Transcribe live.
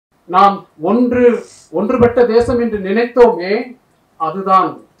நாம் ஒன்றுபட்ட தேசம் என்று நினைத்தோமே,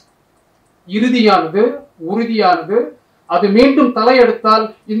 அதுதான் இறுதியானது, உறுதியானது. அது மீண்டும் தலையெடுத்தால்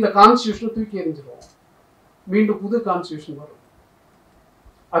இந்த கான்ஸ்டிடியூஷன் தூக்கி எறிஞ்சிடும், மீண்டும் புது கான்ஸ்டிடியூஷன் வரும்.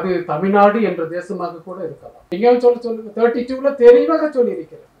 அது தமிழ்நாடு என்ற தேசமாக கூட இருக்கலாம். நீங்க சொல்லுங்க, 32ல தெளிவாக சொல்லி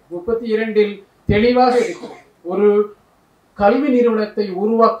இருக்கிறது, 32ல் தெளிவாக இருக்கிறது. ஒரு கல்வி நிறுவனத்தை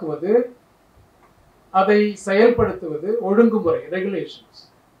உருவாக்குவது, அதை செயல்படுத்துவது, ஒழுங்குமுறை ரெகுலேஷன்ஸ்,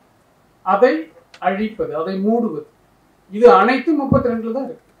 அதை அழிப்பது, அதை மூடுவது, இது அனைத்தும் 32ல தான்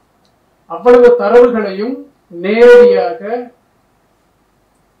இருக்கு. அவ்வளவு தரவுகளையும் நேரடியாக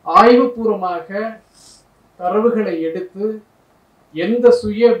ஆய்வுபூர்வமாக தரவுகளை எடுத்து எந்த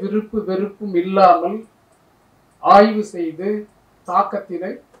சுய விருப்பு வெறுப்பும் இல்லாமல் ஆய்வு செய்து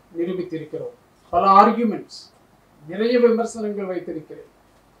தாக்கத்தினை நிரூபித்திருக்கிறோம். பல ஆர்குமெண்ட்ஸ், நிறைய விமர்சனங்கள் வைத்திருக்கிறேன்.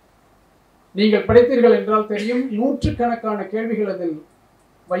 நீங்கள் படித்தீர்கள் என்றால் தெரியும், நூற்றுக்கணக்கான கேள்விகள் அதில்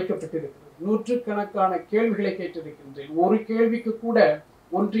வைக்கப்பட்டிருக்கிறது. நூற்றுக்கணக்கான கேள்விகளை கேட்டிருக்கின்றேன். ஒரு கேள்விக்கு கூட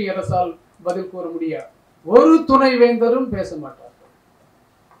ஒன்றிய அரசால் பதில் கூற முடியாது. ஒரு துணைவேந்தரும் பேச மாட்டார்கள்.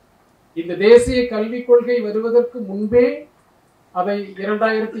 இந்த தேசிய கல்விக் கொள்கை வருவதற்கு முன்பே, அதை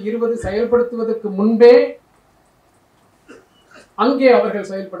 2020 செயல்படுத்துவதற்கு முன்பே அங்கே அவர்கள்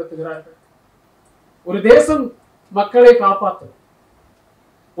செயல்படுத்துகிறார்கள். ஒரு தேசம் மக்களை காப்பாற்றும்,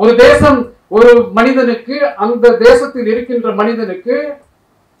 ஒரு தேசம் ஒரு மனிதனுக்கு, அந்த தேசத்தில் இருக்கின்ற மனிதனுக்கு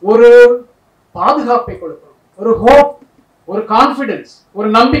ஒரு பாதுகாப்பை கொடுக்கும், ஒரு ஹோப், ஒரு கான்ஃபிடன்ஸ், ஒரு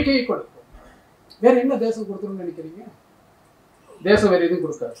நம்பிக்கையை கொடுக்கும். வேற என்ன தேசம் கொடுக்கணும்னு நினைக்கிறீங்க? தேசம் வேற எதுவும்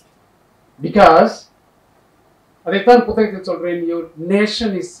கொடுக்காது. பிகாஸ் அதைத்தான் புத்தகத்தில் சொல்றேன், your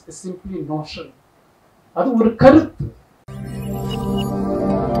nation is simply notion. அது ஒரு கருத்து.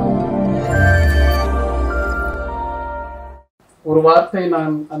 ஒரு வார்த்தை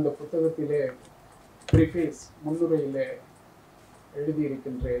நான் அந்த புத்தகத்திலே ப்ரீஃபேஸ் முன்னுரையிலே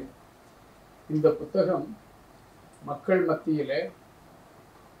எழுதியிருக்கின்றேன். இந்த புத்தகம் மக்கள் மத்தியிலே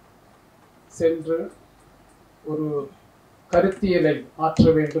சென்று ஒரு கருத்தியலை ஆற்ற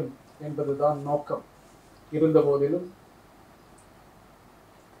வேண்டும் என்பதுதான் நோக்கம். இருந்த போதிலும்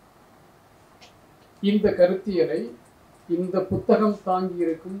இந்த கருத்தியலை, இந்த புத்தகம் தாங்கி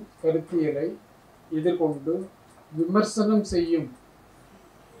இருக்கும் கருத்தியலை எதிர்கொண்டு விமர்சனம் செய்யும்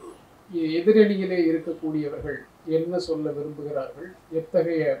எதிரணியிலே இருக்கக்கூடியவர்கள் என்ன சொல்ல விரும்புகிறார்கள்,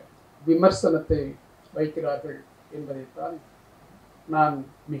 எத்தகைய விமர்சனத்தை வைக்கிறார்கள் என்பதைத்தான் நான்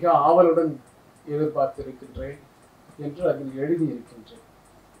மிக ஆவலுடன் எதிர்பார்த்திருக்கின்றேன் என்று அதில் எழுதியிருக்கின்றேன்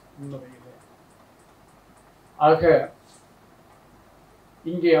உண்மையிலே. ஆக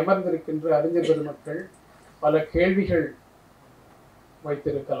இங்கே அமர்ந்திருக்கின்ற அறிஞர் பெருமக்கள் பல கேள்விகள்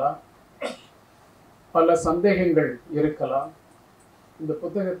வைத்திருக்கலாம், பல சந்தேகங்கள் இருக்கலாம். இந்த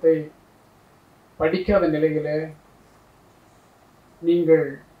புத்தகத்தை படிக்காத நிலையிலே நீங்கள்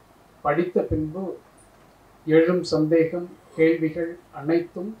படித்த பின்பு எழும் சந்தேகம், கேள்விகள்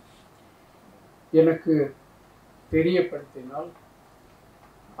அனைத்தும் எனக்கு தெரியப்படுத்தினால்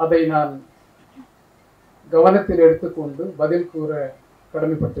அதை நான் கவனத்தில் எடுத்துக்கொண்டு பதில் கூற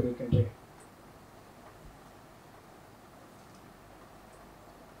கடமைப்பட்டிருக்கின்றேன்.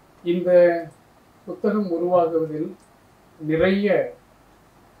 இந்த புத்தகம் உருவாகுவதில் நிறைய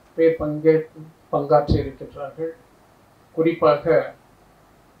பேர் பங்காற்றி இருக்கின்றார்கள். குறிப்பாக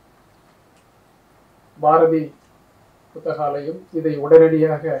பாரதி புத்தகாலயம் இதை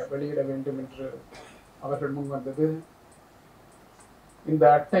உடனடியாக வெளியிட வேண்டும் என்று அவர்கள் முன்வந்தது. இந்த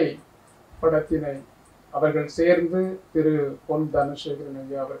அட்டை படத்தினை அவர்கள் சேர்ந்து திரு பொன் தனசேகரன்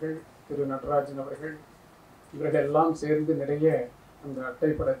ஐயா அவர்கள், திரு நடராஜன் அவர்கள், இவர்கள் எல்லாம் சேர்ந்து நிறைய அந்த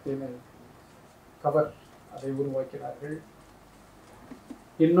அட்டை படத்தினை கவர் அதை உருவாக்கினார்கள்.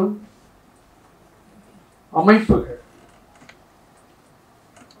 இன்னும் அமைப்புகள்,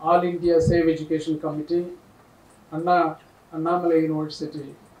 all India save education committee, Annamalai university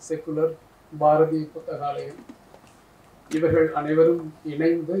secular, Bharathi Puthakalayam, இவர்கள் அனைவரும்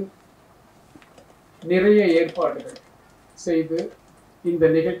இணைந்து நிறைய ஏற்பாடுகள் செய்து இந்த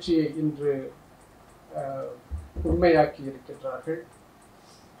நிகழ்ச்சியை இன்று உண்மையாக்கி இருக்கின்றார்கள்.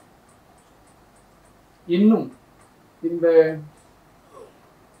 இன்னும்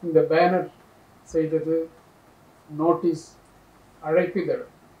இந்த பேனர் செய்தது, நோட்டீஸ் அழைப்பிதழ்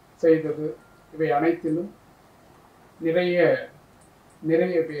செய்தது, இவை அனைத்திலும்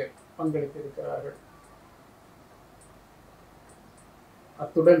நிறைய பேர் பங்களித்திருக்கிறார்கள்.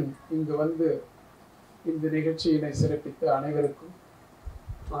 அத்துடன் இங்கு வந்து இந்த நிகழ்ச்சியினை சிறப்பித்த அனைவருக்கும்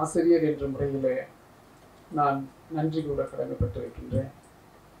ஆசிரியர் என்ற முறையிலே நான் நன்றி கூற கடமைப்பட்டிருக்கின்றேன்.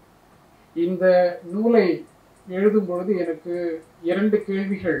 இந்த நூலை எழுதும் பொழுது எனக்கு 2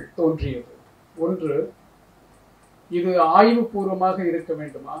 கேள்விகள் தோன்றியது. ஒன்று, இது ஆய்வுபூர்வமாக இருக்க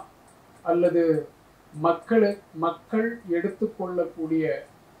வேண்டுமா அல்லது மக்கள் எடுத்துக்கொள்ளக்கூடிய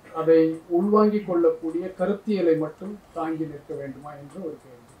அதை உள்வாங்கிக் கொள்ளக்கூடிய கருத்தியலை மட்டும் தாங்கி நிற்க வேண்டுமா என்று ஒரு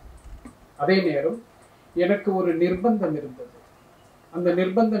கேள்வி. அதே நேரம் எனக்கு ஒரு நிர்பந்தம் இருந்தது. அந்த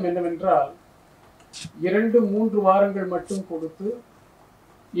நிர்பந்தம் என்னவென்றால் 2-3 வாரங்கள் மட்டும் கொடுத்து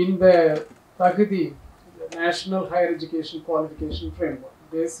இந்த தகுதி national higher education qualification framework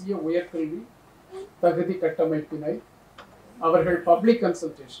தேசிய உயர்கல்வி தகுதி கட்டமைப்பினை அவர்கள் பப்ளிக்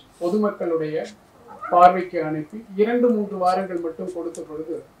கன்சல்டேஷன் பொதுமக்களுடைய பார்வைக்கு அனுப்பி 2-3 வாரங்கள் மட்டும் கொடுத்த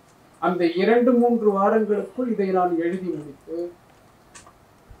பொழுது அந்த 2-3 வாரங்களுக்குள் இதை நான் எழுதி முடித்து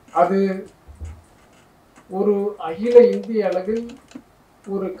அது ஒரு அகில இந்திய அளவில்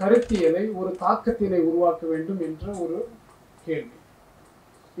ஒரு கருத்தியலை ஒரு தாக்கத்தினை உருவாக்க வேண்டும் என்ற ஒரு கேள்வி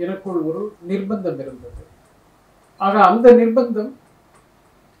எனக்குள் ஒரு நிர்பந்தம் இருந்தது. ஆக அந்த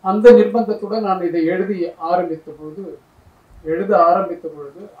நிர்பந்தத்துடன் நான் இதை எழுத ஆரம்பித்த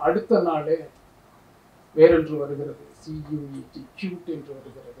பொழுது அடுத்த நாளே வேறொன்று வருகிறது, CUET கியூட் என்று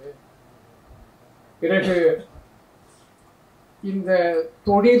வருகிறது. பிறகு இந்த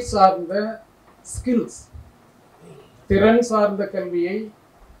தொழில் சார்ந்த ஸ்கில்ஸ் திறன் சார்ந்த கல்வியை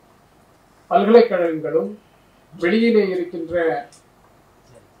பல்கலைக்கழகங்களும் வெளியிலே இருக்கின்ற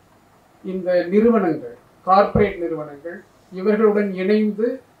இந்த நிறுவனங்கள் கார்ப்பரேட் நிறுவனங்கள் இவர்களுடன் இணைந்து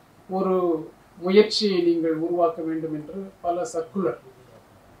ஒரு முயற்சியை நீங்கள் உருவாக்க வேண்டும் என்று பல சர்க்குலர்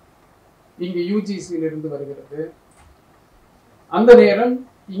இங்கு UGCயில் இருந்து வருகிறது. அந்த நேரம்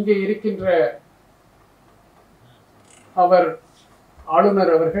இங்கே இருக்கின்ற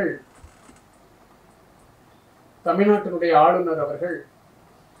ஆளுநர் அவர்கள் தமிழ்நாட்டினுடைய ஆளுநர் அவர்கள்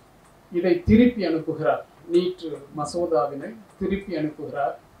இதை திருப்பி அனுப்புகிறார். நீட் மசோதாவினை திருப்பி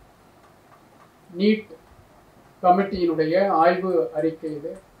அனுப்புகிறார். நீட் கமிட்டியினுடைய ஆய்வு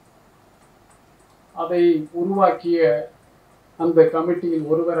அறிக்கையில் அதை உருவாக்கிய அந்த கமிட்டியில்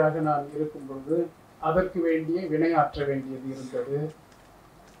ஒருவராக நான் இருக்கும் பொழுது அதற்கு வேண்டிய வினையாற்ற வேண்டியது இருந்தது.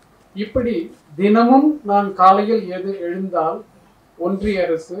 இப்படி தினமும் நான் காலையில் எழுந்தால் ஒன்றிய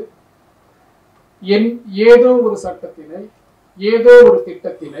அரசு ஏதோ ஒரு சட்டத்தினை ஏதோ ஒரு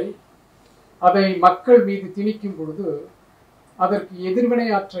திட்டத்தினை அதை மக்கள் மீது திணிக்கும் பொழுது அதற்கு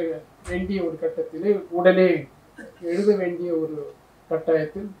எதிர்வினையாற்ற வேண்டிய ஒரு கட்டத்திலே உடனே எழுத வேண்டிய ஒரு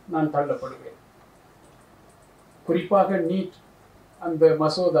கட்டாயத்தில் நான் தள்ளப்படுவேன். குறிப்பாக நீட் அந்த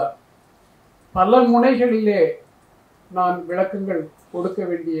மசோதா பல முனைகளிலே நான் விளக்கங்கள் கொடுக்க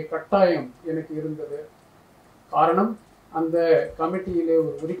வேண்டிய கட்டாயம் எனக்கு இருந்தது. காரணம், அந்த கமிட்டியிலே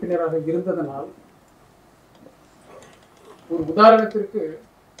ஒரு உறுப்பினராக இருந்ததனால். ஒரு உதாரணத்திற்கு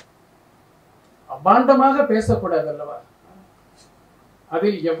அபாண்டமாக பேசக்கூடாது அல்லவா?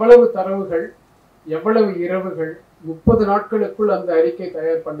 அதில் எவ்வளவு தரவுகள், எவ்வளவு இரவுகள், 30 நாட்களுக்குள் அந்த அறிக்கை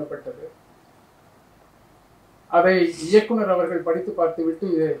தயார் பண்ணப்பட்டது. அதை இயக்குனர் அவர்கள் படித்து பார்த்துவிட்டு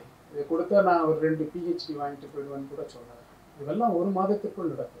இதை கொடுத்தா நான் ஒரு 2 PhD வாங்கிட்டு போயிடுவேன்னு கூட சொன்னார். இதெல்லாம் 1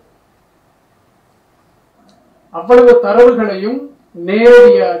 மாதத்திற்குள் நடந்தது. அவ்வளவு தரவுகளையும்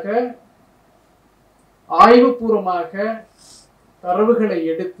நேரடியாக ஆய்வுபூர்வமாக தரவுகளை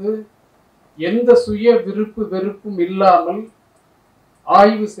எடுத்து எந்த சுய விருப்பு வெறுப்பும் இல்லாமல்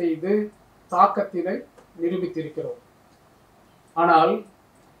ஆய்வு செய்து தாக்கத்தினை நிரூபித்திருக்கிறோம். ஆனால்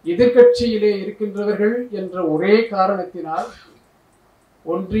எதிர்கட்சியிலே இருக்கின்றவர்கள் என்ற ஒரே காரணத்தினால்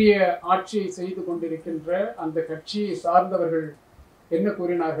ஒன்றிய ஆட்சியை செய்து கொண்டிருக்கின்ற அந்த கட்சியை சார்ந்தவர்கள் என்ன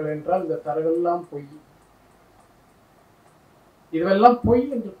கூறினார்கள் என்றால், இந்த தரவெல்லாம் பொய், இதுவெல்லாம் பொய்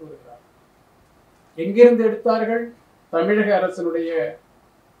என்று கூறுகிறார். எங்கிருந்து எடுத்தார்கள்? தமிழக அரசினுடைய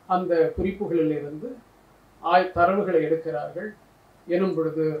அந்த குறிப்புகளில் இருந்து தரவுகளை எடுக்கிறார்கள் எனும்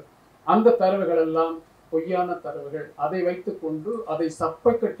பொழுது அந்த தரவுகள் எல்லாம் பொய்யான தரவுகள். அதை வைத்துக் கொண்டு அதை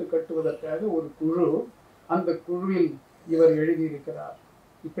சப்பை கட்டுவதற்காக ஒரு குழு, அந்த குழுவில் இவர் எழுதியிருக்கிறார்.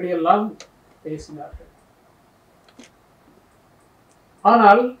 இப்படியெல்லாம் பேசினார்கள்.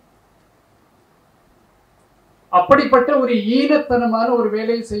 ஆனால் அப்படிப்பட்ட ஒரு ஈனத்தனமான ஒரு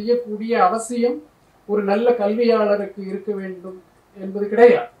வேலையை செய்யக்கூடிய அவசியம் ஒரு நல்ல கல்வியாளருக்கு இருக்க வேண்டும் என்பது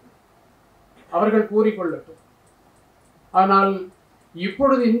கிடையாது. அவர்கள் கூறிக்கொள்ளட்டும். ஆனால்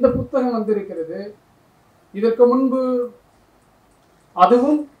இப்பொழுது இந்த புத்தகம் வந்திருக்கிறது. இதற்கு முன்பு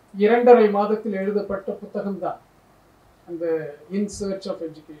அதுவும் 2.5 மாதத்தில் எழுதப்பட்ட புத்தகம்தான், அந்த இன் சர்ச் ஆஃப்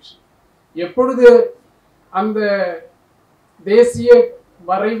எஜுகேஷன். எப்பொழுது அந்த தேசிய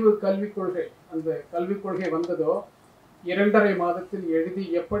வரைவு கல்விக் கொள்கை, அந்த கல்விக் கொள்கை வந்ததோ 2.5 மாதத்தில் எழுதி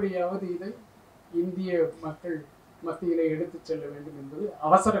எப்படியாவது இதை இந்திய மக்கள் மத்தியிலே எடுத்து செல்ல வேண்டும் என்பது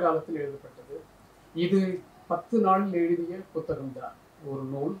அவசர காலத்தில் எழுதப்பட்டது. இது 10 நாளில் எழுதிய புத்தகம்தான், ஒரு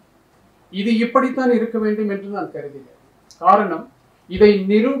நூல். இது இப்படித்தான் இருக்க வேண்டும் என்று நான் கருதினேன். காரணம், இதை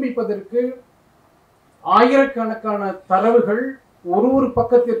நிரூபிப்பதற்கு ஆயிரக்கணக்கான தரவுகள் ஒரு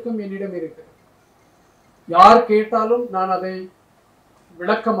பக்கத்திற்கும் என்னிடம் இருக்கிறது. யார் கேட்டாலும் நான் அதை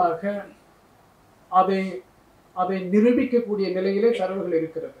விளக்கமாக அதை அதை நிரூபிக்கக்கூடிய நிலையிலே தரவுகள்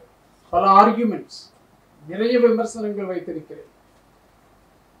இருக்கிறது. பல ஆர்குமெண்ட்ஸ், நிறைய விமர்சனங்கள் வைத்திருக்கிறேன்.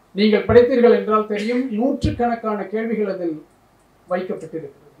 நீங்கள் படித்தீர்கள் என்றால் தெரியும், நூற்றுக்கணக்கான கேள்விகள் அதில்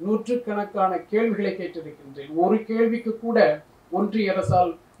வைக்கப்பட்டிருக்கிறது. நூற்றுக்கணக்கான கேள்விகளை கேட்டிருக்கின்றேன். ஒரு கேள்விக்கு கூட ஒன்றிய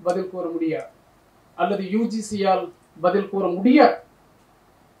அரசால் பதில் கூற முடியாது, அல்லது யுஜிசியால் பதில் கூற முடியாது.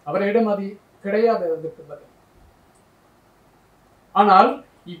 அவரிடம் அது கிடையாது அதற்கு பதில். ஆனால்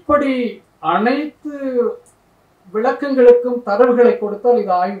இப்படி அனைத்து விளக்கங்களுக்கும் தரவுகளை கொடுத்தால்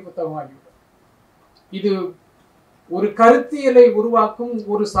இது ஆய்வு புத்தகமாகிவிடும். இது ஒரு கருத்தியலை உருவாக்கும்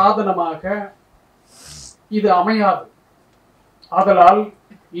ஒரு சாதனமாக இது அமையாது. ஆதலால்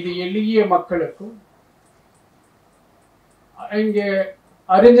இது எளிய மக்களுக்கும் இங்கே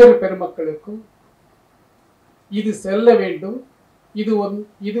அறிஞர் பெருமக்களுக்கும் இது செல்ல வேண்டும்.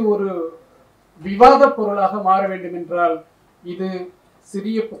 இது ஒரு விவாத பொருளாக மாற வேண்டும் என்றால் இது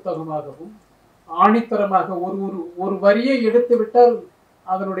சிறிய புத்தகமாகவும் ஆணித்தரமாக ஒரு வரியை எடுத்து விட்டால்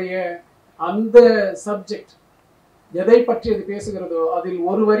அதனுடைய அந்த சப்ஜெக்ட் எதை பற்றி அது பேசுகிறதோ அதில்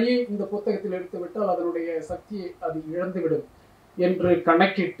ஒரு வரியை இந்த புத்தகத்தில் எடுத்து விட்டால் அதனுடைய சக்தியை அது இழந்துவிடும் என்று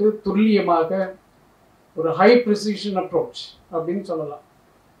கணக்கிட்டு துல்லியமாக ஒரு ஹை ப்ரிசிஷன் அப்ரோச் அப்படின்னு சொல்லலாம்.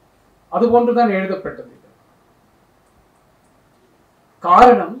 அதுபோன்றுதான் எழுதப்பட்டது.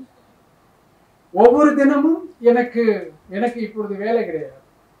 காரணம், ஒவ்வொரு தினமும் எனக்கு இப்பொழுது வேலை கிடையாது.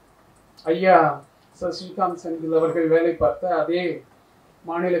 ஐயா ஸ்ரீகாந்த் செந்தில் அவர்கள் வேலை பார்த்த அதே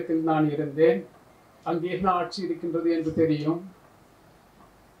மாநிலத்தில் நான் இருந்தேன். அங்கே என்ன ஆட்சி இருக்கின்றது என்று தெரியும்.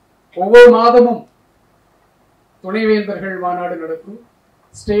 ஒவ்வொரு மாதமும் துணைவேந்தர்கள் மாநாடு நடக்கும்.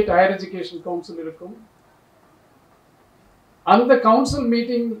 ஸ்டேட் ஹையர் எஜுகேஷன் கவுன்சில் இருக்கும். அந்த கவுன்சில்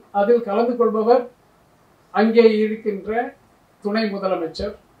மீட்டிங் அதில் கலந்து கொள்பவர் அங்கே இருக்கின்ற துணை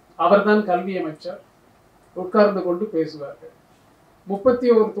முதலமைச்சர், அவர்தான் கல்வி அமைச்சர். உட்கார்ந்து கொண்டு பேசுவார்கள்.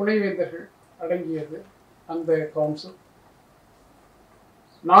 31 துணைவேந்தர்கள் அடங்கியது அந்த கவுன்சில்.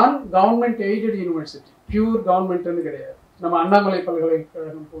 நான் கவர்மெண்ட் எய்டட் யூனிவர்சிட்டி, பியூர் கவர்மெண்ட்னு கிடையாது. நம்ம அண்ணாமலை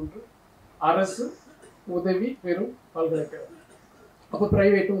பல்கலைக்கழகம் போன்று அரசு உதவி பெறும் பல்கலைக்கழகம். அப்போ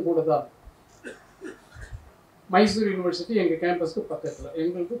பிரைவேட்டும் கூட தான். மைசூர் யூனிவர்சிட்டி எங்க கேம்பஸ்க்கு பக்கத்துல,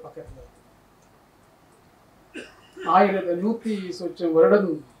 எங்களுக்கு பக்கத்துல. 1100 வருடம்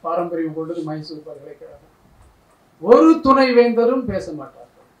பாரம்பரியம் கொண்டது மைசூர் பல்கலைக்கழகம். ஒரு துணைவேந்தரும் பேச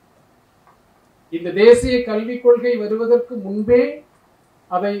மாட்டார்கள். இந்த தேசிய கல்விக் கொள்கை வருவதற்கு முன்பே,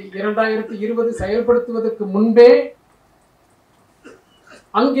 அதை 2020 செயல்படுத்துவதற்கு முன்பே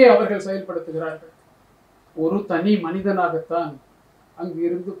அங்கே அவர்கள் செயல்படுத்துகிறார்கள். ஒரு தனி மனிதனாகத்தான் அங்கு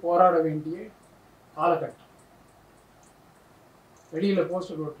இருந்து போராட வேண்டிய காலகட்டம். வெளியில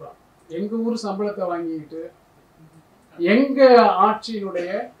போஸ்டர் ஓட்டுறான், எங்க ஊர் சம்பளத்தை வாங்கிட்டு எங்க ஆட்சியினுடைய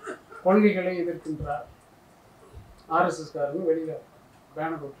கொள்கைகளை எதிர்க்கின்றார் ஆர்எஸ்எஸ் காரங்க, வெளியில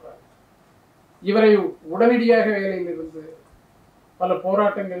பேனர் ஓட்டுறாரு. இவரை உடனடியாக வேலையில் இருந்து பல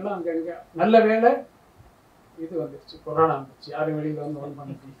போராட்டங்கள்லாம் அங்கங்க. நல்ல வேலை இது வந்துருச்சு, கொரோனா வந்துருச்சு, யாரும் வெளியில வந்து ஒன்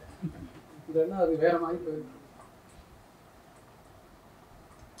பண்ண முடியல. இல்லைன்னா அது வேற மாதிரி போயிருக்கு.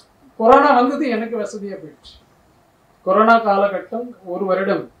 கொரோனா வந்தது எனக்கு வசதியா போயிடுச்சு. கொரோனா காலகட்டம் ஒரு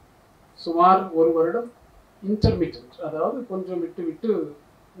வருடம், சுமார் ஒரு வருடம் இன்டர்மீடியன்ட், அதாவது கொஞ்சம் விட்டு விட்டு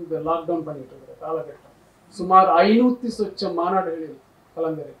இந்த லாக்டவுன் பண்ணிட்டு இருக்கிற காலகட்டம். சுமார் 500 சொச்சம் மாநாடுகளில்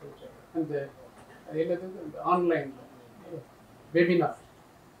கலந்திருக்கின்றனர். அந்த என்னது, அந்த ஆன்லைன் வெபினார்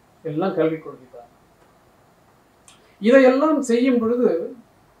எல்லாம் கல்விக் கொள்கை தான். இதையெல்லாம் செய்யும் பொழுது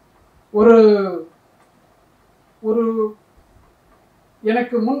ஒரு ஒரு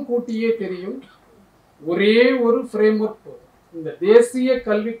எனக்கு முன்கூட்டியே தெரியும், ஒரே ஒரு ஃப்ரேம்வொர்க் போதும். இந்த தேசிய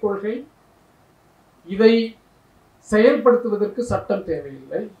கல்விக் கொள்கை, இதை செயல்படுத்துவதற்கு சட்டம்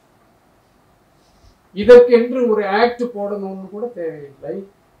தேவையில்லை, இதற்கென்று ஒரு ஆக்ட் போடணும்னு கூட தேவையில்லை.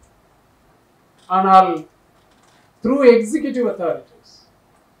 ஆனால் த்ரூ எக்ஸிகியூட்டிவ் அத்தாரிட்டிஸ்,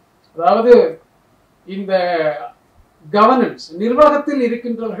 அதாவது இந்த கவர்னன்ஸ், நிர்வாகத்தில்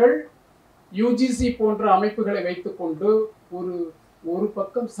இருக்கின்றவர்கள் யுஜிசி போன்ற அமைப்புகளை வைத்துக்கொண்டு ஒரு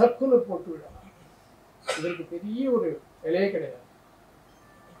பக்கம் சர்க்குலர் போட்டு விடலாம். இதற்கு பெரிய ஒரு விலையே கிடையாது.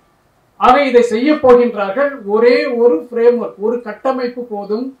 ஆக இதை செய்ய போகின்றார்கள். ஒரே ஒரு ஃப்ரேம்வொர்க், ஒரு கட்டமைப்பு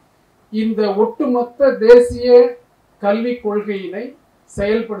போதும் இந்த ஒட்டுமொத்த தேசிய கல்விக் கொள்கையினை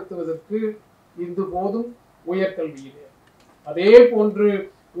செயல்படுத்துவதற்கு. இது போதும் உயர்கல்வியிலே, அதே போன்று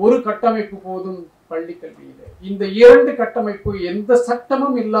ஒரு கட்டமைப்பு போதும் பள்ளி கல்வியிலே. இந்த இரண்டு கட்டமைப்பு எந்த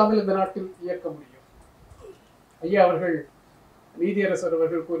சட்டமும் இல்லாமல் இந்த நாட்டில் இயக்க முடியும். ஐயா அவர்கள், நீதியரசர்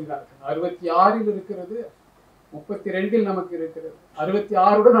அவர்கள் கூறினார்கள், 66 இருக்கிறது, 32 நமக்கு இருக்கிறது,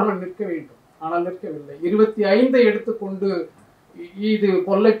 66 நம்ம நிற்க வேண்டும். ஆனால் நிற்கவில்லை. 25 எடுத்துக்கொண்டு இது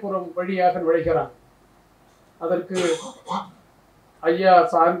கொல்லைப்புறம் வழியாக நுழைகிறாங்க. அதற்கு ஐயா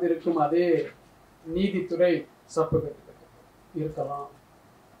சார்ந்திருக்கும் அதே நீதித்துறை சப்பு இருக்கலாம்,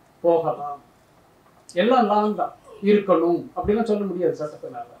 போகலாம், எல்லாம் லாங் தான், இருக்கணும் அப்படிலாம் சொல்ல முடியாது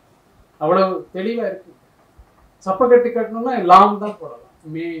சட்டத்தினால. அவ்வளவு தெளிவா இருக்கு. சப்ப கட்டி கட்டணும்னா லாங் தான் போடலாம்,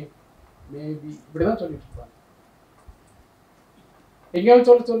 மேபி இப்படிதான் சொல்லிட்டு இருப்பாங்க.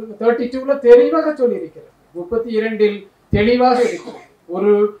 எங்கேயாவது சொல்லுங்க 32ல தெளிவாக சொல்லி இருக்கிறது, 32 தெளிவாக இருக்கிறது.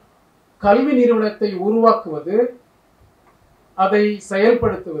 ஒரு கல்வி நிறுவனத்தை உருவாக்குவது, அதை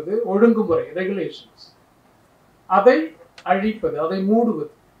செயல்படுத்துவது, ஒழுங்குமுறை ரெகுலேஷன்ஸ், அதை அழிப்பது, அதை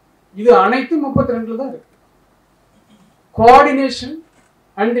மூடுவது, இது அனைத்தும் 32 தான் இருக்கு. Coordination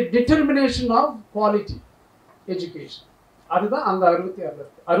and determination of quality education, அதுதான் அங்க 66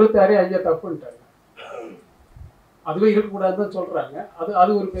 இருக்கு. 66 ஐயா தப்புன்ட்டாங்க, அதுவே இருக்கக்கூடாதுன்னு சொல்றாங்க.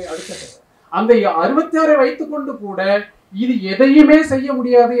 அது ஒரு அடுத்த அந்த 66 வைத்துக்கொண்டு கூட இது எதையுமே செய்ய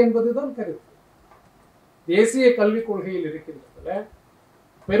முடியாது என்பதுதான் கருத்து. தேசிய கல்விக் கொள்கையில் இருக்கின்றதுல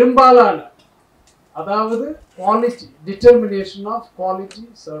பெரும்பாலான, அதாவது quality, determination of quality,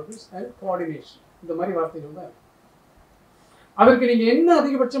 service and coordination, இந்த மாதிரி வார்த்தைகள் தான். அதற்கு நீங்க என்ன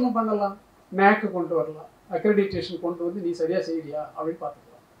அதிகபட்சமா பண்ணலாம்? நேக்கு கொண்டு வரலாம், அக்ரெடிட்டேஷன் கொண்டு வந்து நீ சரியா செய்யறியா அப்படின்னு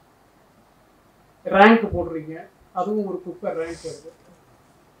பார்த்துக்கலாம். ரேங்க் போடுறீங்க, அதுவும் ஒரு குப்பை ரேங்க் வருது,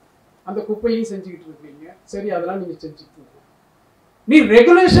 அந்த குப்பையும் செஞ்சுக்கிட்டு இருக்கீங்க, சரி அதெல்லாம் நீங்க செஞ்சுக்கிட்டு. நீ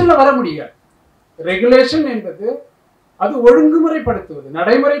ரெகுலேஷன்ல வர முடியாது. ரெகுலேஷன் என்பது அது ஒழுங்குமுறைப்படுத்துவது,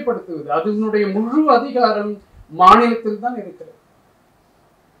 நடைமுறைப்படுத்துவது, அதனுடைய முழு அதிகாரம் மாநிலத்தில் தான் இருக்கிறது.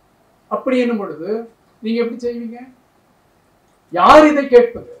 அப்படி என்னும் பொழுது நீங்க எப்படி செய்வீங்க? யார் இதை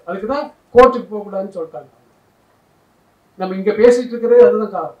கேட்பது? அதுக்குதான் கோர்ட்டுக்கு போக கூடாதுன்னு சொல்லிட்டாங்க. நம்ம இங்க பேசிட்டு இருக்கிறது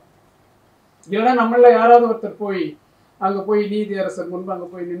அதுதான் காரணம். இல்லைன்னா நம்மள யாராவது ஒருத்தர் போய் அங்க போய் நீதி அரசர் முன்பு அங்க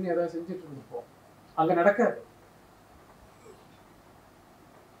போய் நின்று ஏதாவது செஞ்சுட்டு இருப்போம், அங்க நடக்காது.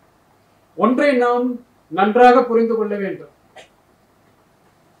 ஒன்றை நாம் நன்றாக புரிந்து கொள்ள வேண்டும்.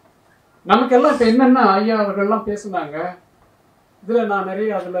 நமக்கெல்லாம் இப்ப என்னன்னா, ஐயா அவர்கள்லாம் பேசுனாங்க, இதுல நான்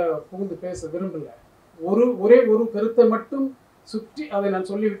நிறைய அதுல புகுந்து பேச விரும்பல. ஒரே ஒரு கருத்தை மட்டும் சுற்றி அதை நான்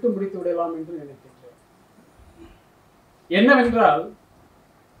சொல்லிவிட்டு முடித்து விடலாம் என்று நினைக்கின்றேன். என்னவென்றால்,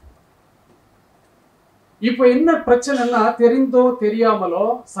 இப்ப என்ன பிரச்சனைன்னா, தெரிந்தோ தெரியாமலோ,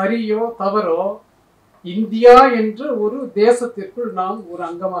 சரியோ தவறோ, இந்தியா என்ற ஒரு தேசத்திற்குள் நாம் ஒரு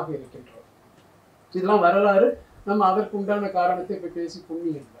அங்கமாக இருக்கின்றோம். இதெல்லாம் வரலாறு. நம்ம அதற்கு உண்டான காரணத்தை இப்ப பேசி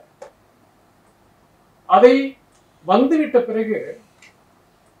புண்ணியம் இல்லை. அதை வந்துவிட்ட பிறகு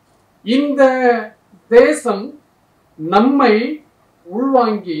இந்த தேசம் நம்மை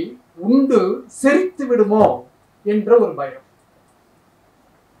உள்வாங்கி உண்டு செரித்து விடுமோ என்ற ஒரு பயம்.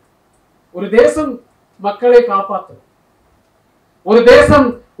 ஒரு தேசம் மக்களை காப்பாற்றும், ஒரு தேசம்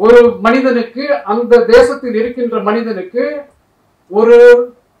ஒரு மனிதனுக்கு, அந்த தேசத்தில் இருக்கின்ற மனிதனுக்கு ஒரு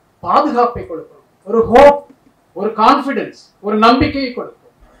பாதுகாப்பை கொடுக்கும், ஒரு ஹோப், ஒரு கான்பிடன்ஸ், ஒரு நம்பிக்கையை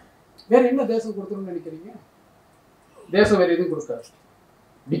கொடுக்கும். வேற என்ன தேசம் கொடுக்கணும்னு நினைக்கிறீங்க? தேசம் வேற எதுவும் கொடுக்காது.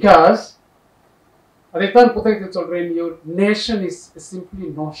 பிகாஸ் அதைத்தான் புத்தகத்தில் சொல்றேன், your nation is simply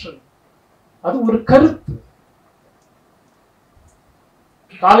notion. அது ஒரு கருத்து.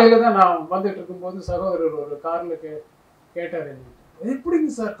 காலையில தான் நான் வந்துட்டு இருக்கும்போது சகோதரர் ஒரு கார்ல கேட்டார்,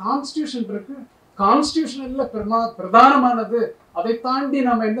 எப்படிங்க சார் கான்ஸ்டியூஷன் இருக்கு, கான்ஸ்டியூஷன் இல்ல பிரதானமானது, அதை தாண்டி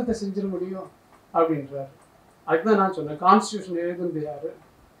நாம என்னத்தை செஞ்சிட முடியும் அப்படின்றாரு. அதுதான் நான் சொன்னேன், கான்ஸ்டியூஷன் எழுதுனது யாரு?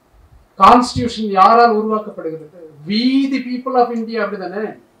 கான்ஸ்டியூஷன் யாரால் உருவாக்கப்படுகிறது? we the people of India, அப்படிதானே?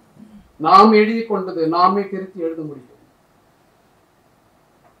 நாம் எழுதி கொண்டது, நாமே திருத்தி எழுத முடியும்.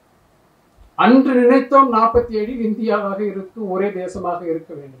 அன்று நினைத்தோம் 47 இந்தியாவாக இருக்கும், ஒரே தேசமாக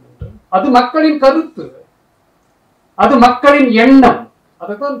இருக்க வேண்டும் என்று. அது மக்களின் கருத்து, அது மக்களின் எண்ணம்.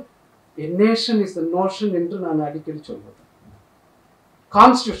 அதுதான் a nation is a notion என்று நான் அடிக்கடி சொல்வது.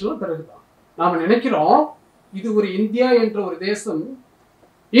 கான்ஸ்டியூஷன் பிறகுதான் நாம நினைக்கிறோம் இது ஒரு இந்தியா என்ற ஒரு தேசம்,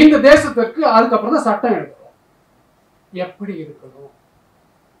 இந்த தேசத்திற்கு அதுக்கப்புறம் தான் சட்டம் எழுதுறோம். எப்படி இருக்கணும்,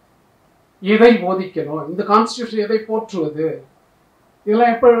 எதை போதிக்கணும், இந்த கான்ஸ்டியூஷன் எதை போற்றுவது,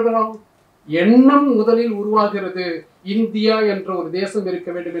 இதெல்லாம் எப்ப எழுதுறோம்? எண்ணம் முதலில் உருவாகிறது, இந்தியா என்ற ஒரு தேசம் இருக்க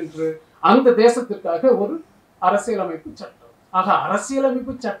வேண்டும் என்று. அந்த தேசத்திற்காக ஒரு அரசியலமைப்பு சட்டம். ஆக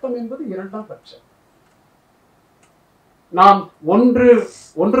அரசியலமைப்பு சட்டம் என்பது இரண்டாம் பட்சம். நாம்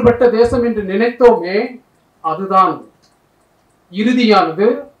ஒன்றுபட்ட தேசம் என்று நினைத்தோமே, அதுதான் இறுதியானது,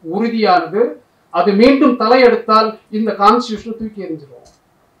 உறுதியானது. அது மீண்டும் தலையெடுத்தால் இந்த கான்ஸ்டியூஷன் தூக்கி எறிஞ்சிடும்,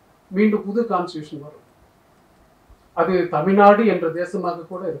 மீண்டும் புது கான்ஸ்டியூஷன் வரும். அது தமிழ்நாடு என்ற தேசமாக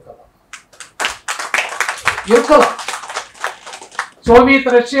கூட இருக்கலாம். சோவியத்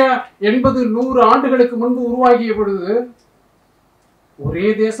ரஷ்யா 80-100 ஆண்டுகளுக்கு முன்பு உருவாகிய பொழுது ஒரே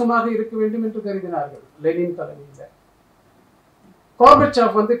தேசமாக இருக்க வேண்டும் என்று கருதினார்கள் லெனின் தலைமையில்.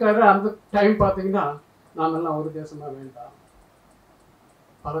 கார்பச்சேவ் வந்துட்டாரு. அந்த டைம் பார்த்தீங்கன்னா நாமெல்லாம் ஒரு தேசமா வேண்டாம்,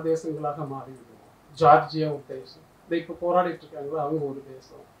 பல தேசங்களாக மாறிவிடுவோம். ஜார்ஜியா ஒரு தேசம், இப்போ போராடிட்டு இருக்காங்களோ அவங்க ஒரு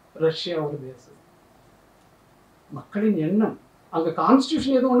தேசம், ரஷ்யா ஒரு தேசம். மக்களின் எண்ணம். அங்க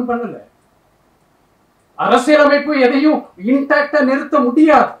கான்ஸ்டிடியூஷன் எதுவும் ஒண்ணும் பண்ணல. அரசியலமைப்பு எதையும் இன்டாக்டா நிறுத்த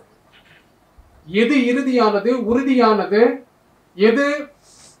முடியாது. எது இறுதியானது, உறுதியானது, எது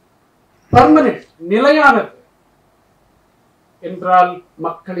பர்மனன்ட், நிலையானது என்றால்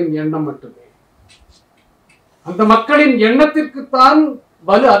மக்களின் எண்ணம் மட்டுமே. அந்த மக்களின் எண்ணத்திற்கு தான்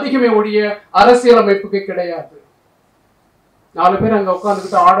வலு அதிகமே ஒழிய அரசியலமைப்புக்கு கிடையாது. 4 பேர் அங்க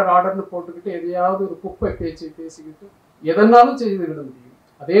உட்காந்துக்கிட்டு ஆர்டர்னு போட்டுக்கிட்டு எதையாவது ஒரு குப்பை பேச்சு பேசிக்கிட்டு எதனாலும் செய்து விட முடியும்.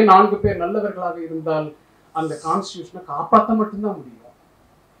 அதே 4 பேர் நல்லவர்களாக இருந்தால் அந்த கான்ஸ்டிடியூஷனை காப்பாற்ற மட்டும்தான் முடியும்.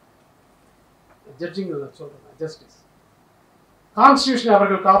 ஜட்ஜிங் சொல்றேன், ஜஸ்டிஸ். கான்ஸ்டிடியூஷனை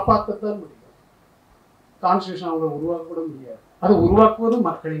அவர்கள் காப்பாற்றத்தான் முடியும். கான்ஸ்டிடியூஷன் அவங்களை உருவாக்க கூட முடியாது. அதை உருவாக்குவது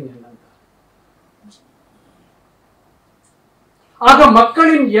மக்களின் எண்ணம் தான். ஆக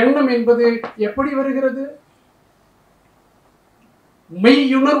மக்களின் எண்ணம் என்பது எப்படி வருகிறது?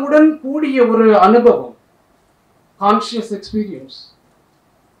 மெய்யுணர்வுடன் கூடிய ஒரு அனுபவம், கான்சியஸ் எக்ஸ்பீரியன்ஸ்.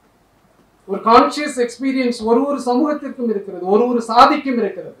 ஒரு கான்சியஸ் எக்ஸ்பீரியன்ஸ் ஒரு சமூகத்திற்கும் இருக்கிறது, ஒரு சாதிக்கும்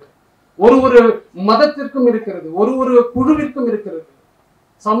இருக்கிறது, ஒரு மதத்திற்கும் இருக்கிறது, ஒரு குழுவிற்கும் இருக்கிறது,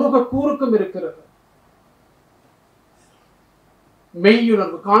 சமூக கூறுக்கும் இருக்கிறது.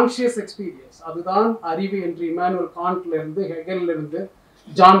 மெய்யுணர்வு, கான்சியஸ் எக்ஸ்பீரியன்ஸ், அதுதான் அறிவு என்று இமானுவேல் காண்ட்ல இருந்து, ஹெகல்ல இருந்து,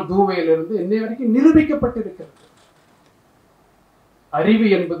 ஜான் தூவேல இருந்து இன்னை வரைக்கும் நிரூபிக்கப்பட்டிருக்கிறது. அறிவு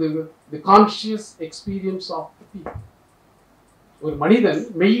என்பது the conscious experience of the people. ஒரு மனிதன்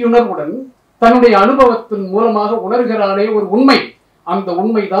மெய்யுணர்வுடன் தன்னுடைய அனுபவத்தின் மூலமாக உணர்கிறானே ஒரு உண்மை, அந்த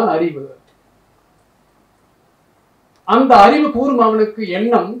உண்மைதான் அறிவு. அந்த அறிவு கூறும் அவனுக்கு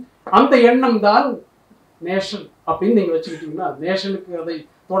எண்ணம், அந்த எண்ணம் தான் நேஷன் அப்படின்னு நீங்க வச்சுக்கிட்டீங்கன்னா, நேஷனுக்கு அதை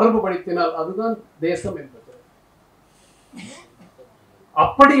தொடர்பு படுத்தினால் அதுதான் தேசம் என்பது.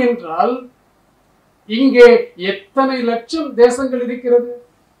 அப்படி என்றால் இங்கே எத்தனை லட்சம் தேசங்கள் இருக்கிறது,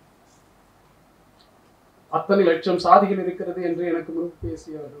 அத்தனை லட்சம் சாதிகள் இருக்கிறது என்று எனக்கு முன்பு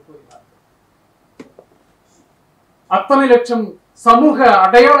பேசியவர்கள் கூறினார்கள். அத்தனை லட்சம் சமூக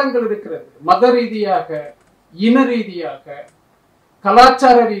அடையாளங்கள் இருக்கிறது, மத ரீதியாக, இன ரீதியாக,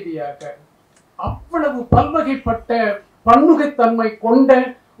 கலாச்சார ரீதியாக. அவ்வளவு பல்வகைப்பட்ட பன்முகத்தன்மை கொண்ட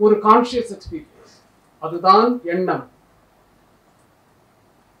ஒரு கான்சியஸ் எக்ஸ்பீரியன்ஸ், அதுதான் எண்ணம்.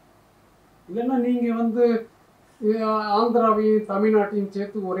 இல்லைன்னா நீங்க ஆந்திராவையும் தமிழ்நாட்டையும்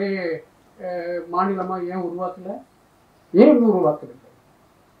சேர்த்து ஒரே மாநிலமா ஏன் உருவாக்கல? ஏன் உருவாக்கவில்லை?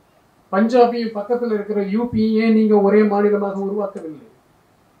 பஞ்சாபியும் பக்கத்தில் இருக்கிற யூபியும் நீங்க ஒரே மாநிலமாக உருவாக்கவில்லை.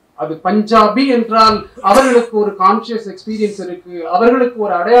 அது பஞ்சாபி என்றால் அவர்களுக்கு ஒரு கான்சியஸ் எக்ஸ்பீரியன்ஸ் இருக்கு, அவர்களுக்கு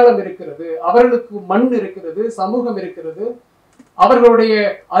ஒரு அடையாளம் இருக்கிறது, அவர்களுக்கு மண் இருக்கிறது, சமூகம் இருக்கிறது, அவர்களுடைய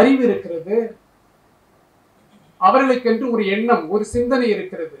அறிவு இருக்கிறது, அவர்களுக்கென்று ஒரு எண்ணம், ஒரு சிந்தனை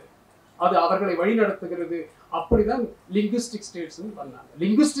இருக்கிறது, அது அவர்களை வழிநடத்துகிறது. அப்படிதான் லிங்குஸ்டிக் ஸ்டேட்ஸ் பண்ணாங்க.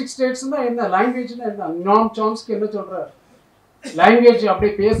 லிங்குஸ்டிக் ஸ்டேட்ஸ் என்ன, லாங்குவேஜ்னா என்ன? நாம் சாம்ஸ்கி என்ன சொல்றாரு? லாங்குவேஜ்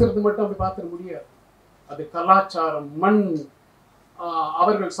அப்படியே பேசுறது மட்டும் அப்படி பார்த்துட முடியாது. அது கலாச்சாரம், மண்,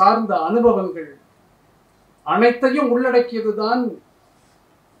 அவர்கள் சார்ந்த அனுபவங்கள் அனைத்தையும் உள்ளடக்கியதுதான்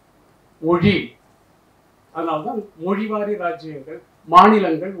மொழி. அதனால்தான் மொழிவாரி ராஜ்யங்கள்,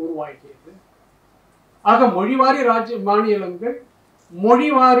 மாநிலங்கள் உருவாக்கியது. ஆக மொழிவாரி மாநிலங்கள் மொழி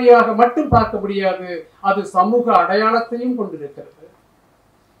வாரியாக மட்டும் பார்க்க முடியாது, அது சமூக அடையாளத்தையும் கொண்டிருக்கிறது.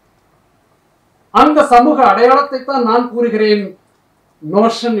 அந்த சமூக அடையாளத்தை தான் நான் கூறுகிறேன்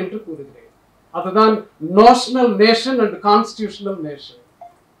நோஷன் என்று கூறுகிறேன். அதுதான் notional nation and constitutional nation.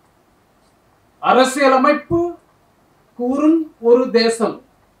 அரசியலமைப்பு கூறும் ஒரு தேசம்,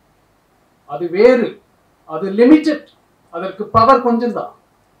 அது வேறு, அது லிமிட்டட், அதற்கு பவர் கொஞ்சம் தான்.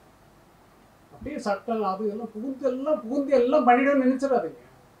 அப்படியே சட்டம் அது எல்லாம் புகுந்து எல்லாம் பண்ணிடும் நினைச்சிடாதீங்க.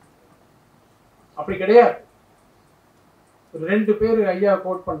 அப்படி கிடையாது. 2 பேர் ஐயா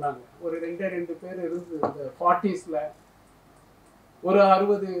கோட் பண்ணாங்க. ஒரு 2 பேர் இருந்து இந்த 40ஸ்ல ஒரு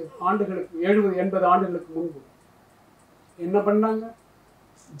 60 ஆண்டுகளுக்கு 70-80 ஆண்டுகளுக்கு முன்பு என்ன பண்ணாங்க?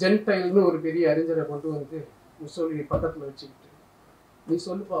 ஜென்டைல்னு ஒரு பெரிய அறிஞரை கொண்டு வந்து முசோலினி பக்கத்துல வச்சுக்கிட்டு, நீ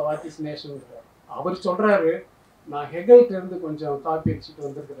சொல்லுப்பா வாட் இஸ் நேஷன். அவர் சொல்றாரு, நான் ஹெகல்ட்ட இருந்து கொஞ்சம் காப்பி அடிச்சுட்டு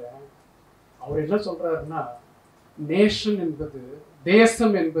வந்திருக்கிறேன். அவர் என்ன சொல்றாருன்னா, நேஷன் என்பது,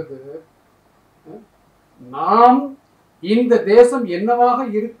 தேசம் என்பது, நாம் இந்த தேசம் என்னவாக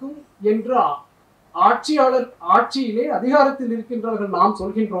இருக்கும் என்று ஆட்சியிலே அதிகாரத்தில் இருக்கின்றவர்கள் நாம்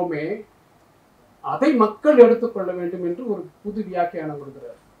சொல்கின்றோமே, அதை மக்கள் எடுத்துக்கொள்ள வேண்டும் என்று ஒரு புது வியாக்கியானம்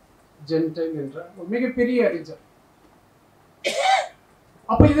கொடுக்கிறார் ஜென்டைல் என்ற ஒரு மிகப்பெரிய அறிஞர்.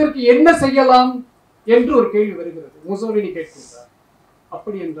 அப்ப இதற்கு என்ன செய்யலாம் என்று ஒரு கேள்வி வருகிறது. முசோலினி கேட்கின்றார்,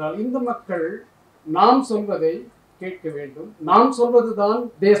 அப்படி என்றால் இந்த மக்கள் நாம் சொல்வதை கேட்க வேண்டும். நாம் சொல்வதுதான்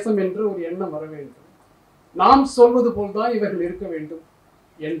தேசம் என்று ஒரு எண்ணம் வர வேண்டும். நாம் சொல்வது போல்தான் இவர்கள் இருக்க வேண்டும்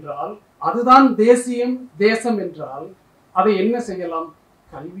என்றால் அதுதான் தேசியம், தேசம் என்றால் அதை என்ன செய்யலாம்?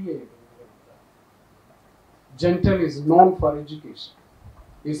 கல்வியை. Gentle is known for education.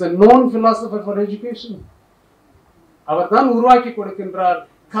 He is a known philosopher for education. அவர் தான் உருவாக்கி கொடுக்கின்றார்.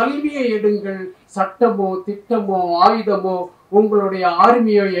 கல்வியை எடுங்கள், சட்டமோ திட்டமோ ஆயுதமோ உங்களுடைய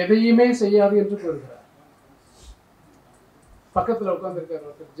ஆர்மியோ எதையுமே செய்யாது என்று கூறுகிறார். பக்கத்துல உட்கார்ந்துருக்கார்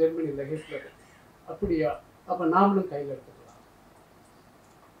ஒருத்தர், ஜெர்மனியில் ஹிட்லர். அப்படியா? அப்ப நாமளும் கையில் எடுத்துக்கலாம்.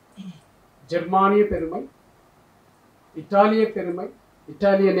 ஜெர்மானிய பெருமை, இத்தாலிய பெருமை,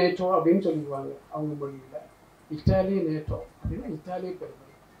 இத்தாலிய நேட்டோ அப்படின்னு சொல்லிடுவாங்க அவங்க மொழியில. இத்தாலிய நேட்டோ அப்படின்னா இத்தாலிய பெருமை,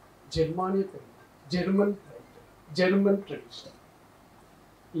 ஜெர்மானிய பெருமை, ஜெர்மன் ஜெர்மன் ட்ரெடிஷன்,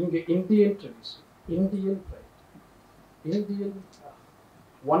 இங்க Indian tradition, Indian Indian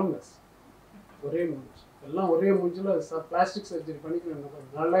oneness, ஒரே மூஞ்சி, எல்லாம் ஒரே மூஞ்சில பிளாஸ்டிக் சர்ஜரி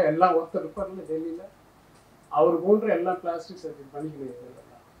பண்ணிக்கணும். நல்லா எல்லாம் ஒருத்தர் இருப்பார்ல டெல்லியில, அவர் போன்ற எல்லாம் பிளாஸ்டிக் சர்ஜரி பண்ணிக்கணும்.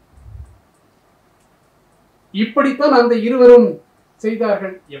 இப்படித்தான் அந்த இருவரும்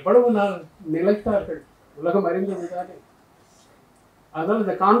செய்தார்கள். எவ்வளவு நாள் நிலைத்தார்கள் உலகம் அறிந்ததுதானே. அதனால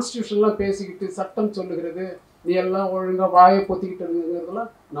இந்த கான்ஸ்டிடியூஷன்லாம் பேசிக்கிட்டு சட்டம் சொல்லுகிறது, நீ எல்லாம் ஒழுங்கா வாயை பொத்திக்கிட்டு இருந்ததெல்லாம்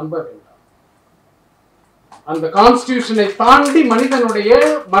நம்ப வேண்டாம். அந்த கான்ஸ்டிடியூஷனை தாண்டி மனிதனுடைய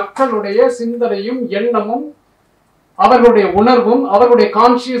மக்களுடைய சிந்தனையும் எண்ணமும் அவர்களுடைய உணர்வும் அவர்களுடைய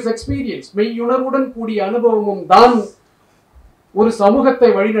கான்சியஸ் எக்ஸ்பீரியன்ஸ் மெய்யுணர்வுடன் கூடிய அனுபவமும் தான் ஒரு சமூகத்தை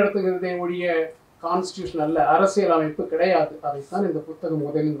வழிநடத்துகிறதே ஒழிய கான்ஸ்டிடியூஷன் அல்ல, அரசியல் அமைப்பு கிடையாது. அதைத்தான் இந்த புத்தகம்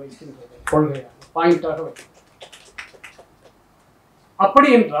முதலில் வைக்கின்றது, கொள்கையாக பாயிண்டாக வைக்கிறது. அப்படி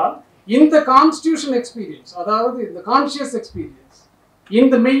என்றால் இந்த கான்ஸ்டிடியூஷன் எக்ஸ்பீரியன்ஸ், அதாவது இந்த கான்சியஸ் எக்ஸ்பீரியன்ஸ்,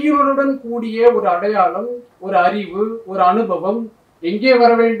 இந்த மெய்யுணர்வுடன் கூடிய ஒரு அடையாளம், ஒரு அறிவு, ஒரு அனுபவம் எங்கே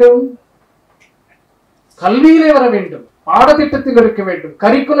வர வேண்டும்? கல்வியிலே வர வேண்டும், பாடத்திட்டத்தில் இருக்க வேண்டும்,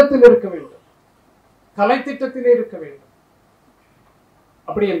 கரிக்குலத்தில் இருக்க வேண்டும், கலை திட்டத்திலே இருக்க வேண்டும்.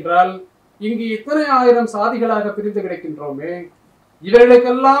 அப்படி என்றால் இங்கு இத்தனை ஆயிரம் சாதிகளாக பிரிந்து கிடக்கின்றோமே,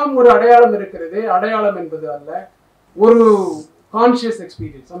 இவர்களுக்கெல்லாம் ஒரு அடையாளம் இருக்கிறது. அடையாளம் என்பது அல்ல, ஒரு கான்சியஸ்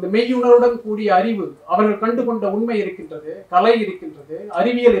எக்ஸ்பீரியன்ஸ், அந்த மெய்யுணர்வுடன் கூடிய அறிவு, அவர்கள் கண்டு கொண்ட உண்மை இருக்கின்றது, கலை இருக்கின்றது,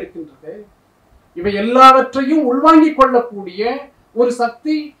 அறிவியல் இருக்கின்றது. இவை எல்லாவற்றையும் உள்வாங்கிக் கொள்ளக்கூடிய ஒரு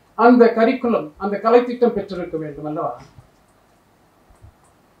சக்தி அந்த கரிக்குலம், அந்த கலை திட்டம் பெற்றிருக்க வேண்டும் அல்லவா?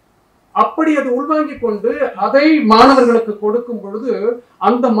 அப்படி அது உள்வாங்கிக் கொண்டு அதை மாணவர்களுக்கு கொடுக்கும் பொழுது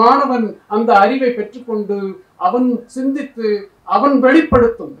அந்த மாணவன் அந்த அறிவை பெற்றுக்கொண்டு அவன் சிந்தித்து அவன்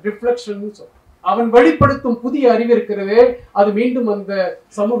வெளிப்படுத்தும் ரிஃப்ளெக்ஷன், அவன் வெளிப்படுத்தும் புதிய அறிவு இருக்கிறதே, அது மீண்டும் அந்த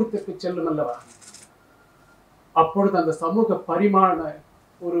சமூகத்திற்கு செல்லும் அல்லவா? அப்பொழுது அந்த சமூக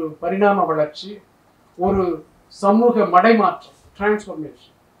ஒரு பரிணாம வளர்ச்சி, ஒரு சமூக மடைமாற்றம்,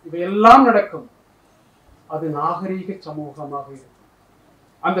 டிரான்ஸ்ஃபர்மேஷன், இவையெல்லாம் நடக்கும். அது நாகரீக சமூகமாக இருக்கும்.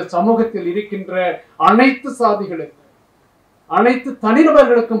 அந்த சமூகத்தில் இருக்கின்ற அனைத்து சாதிகளுக்கும் அனைத்து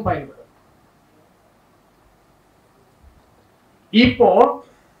தனிநபர்களுக்கும் பயன்படும். இப்போ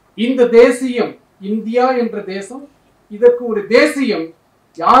இந்த தேசியம், இந்தியா என்ற தேசம், இதற்கு ஒரு தேசியம்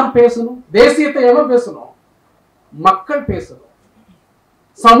யார் பேசணும்? தேசியத்தை எவன் பேசணும்? மக்கள் பேசணும்,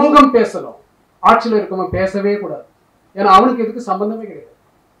 சமூகம் பேசணும். ஆட்சியில் இருக்கவன் பேசவே கூடாது, ஏன்னா அவனுக்கு இதுக்கு சம்பந்தமே கிடையாது.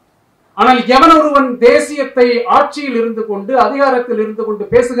 ஆனால் எவன் ஒருவன் தேசியத்தை ஆட்சியில் இருந்து கொண்டு அதிகாரத்தில் இருந்து கொண்டு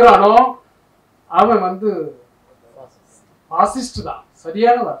பேசுகிறானோ அவன் பாசிஸ்ட் தான்,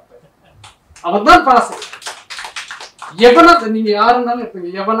 சரியான வார்த்தை. அவன் தான் பாசிஸ்ட். நீங்க யாருன்னாலும் இருப்பீங்க,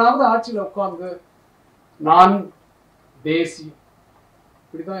 எவனாவது ஆட்சியில உட்கார்ந்து நான் தேசியம்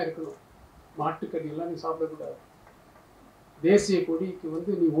இப்படிதான் இருக்கணும், மாட்டுக்கறி எல்லாம் நீ சாப்பிடக்கூடாது, தேசிய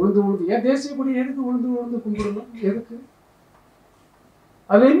கொடிக்கு நீ உழுந்து ஏன் தேசிய கொடி எதுக்கு உழுந்து கும்பிடணும்? எதுக்கு?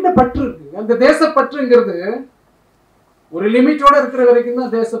 அது என்ன பற்று இருக்கு? அந்த தேசப்பற்றுங்கிறது ஒரு லிமிட்டோட இருக்கிற வரைக்கும்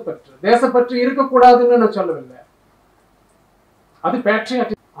தான் தேசப்பற்று. தேசப்பற்று இருக்கக்கூடாதுன்னு நான் சொல்லவில்லை, அது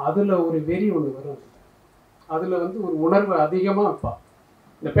பேட்ரியாட்டிசம். அதுல ஒரு வெறி ஒண்ணு வரும், அதுல ஒரு உணர்வு அதிகமா இருப்பா.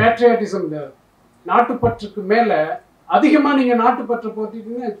 இந்த பேட்ரியாட்டிசம், இந்த நாட்டுப்பற்றுக்கு மேல அதிகமா நீங்க நாட்டுப்பற்று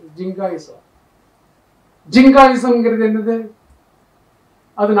போட்டீங்கன்னா ஜிங்காயிசம். ஜிங்காயிசம்ங்கிறது என்னது?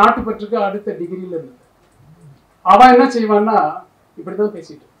 அது நாட்டுப்பற்றுக்கு அடுத்த டிகிரியில இருந்தது. அவன் என்ன செய்வான்னா இப்படிதான்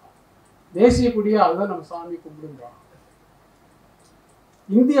பேசிட்டு இருக்கான், தேசிய கொடியா அதுதான் நம்ம சாமி கும்பிடும்பா,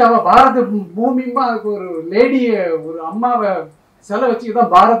 இந்தியாவை பாரத பூமிம்பா, அதுக்கு ஒரு லேடிய ஒரு அம்மாவை சிலை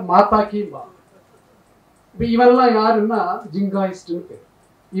வச்சுதான் பாரத் மாதாக்கிம்பா. இப்ப இவெல்லாம் யாருன்னா ஜிங்காயிஸ்ட்னு பேர்.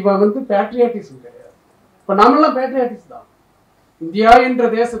 இவன் பேட்ரியாட்டிசம் கிடையாது. இப்ப நம்மளாம் பேட்ரியாட்டிஸ்ட் தான். இந்தியா என்ற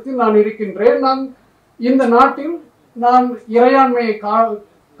தேசத்தில் நான் இருக்கின்றேன், நான் இந்த நாட்டில் நான் இறையாண்மையை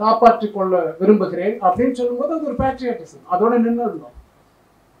காப்பாற்றிக் கொள்ள விரும்புகிறேன் அப்படின்னு சொல்லும்போது அது ஒரு பேட்ரியாட்டிசம். அதோட நின்று இருந்தோம்.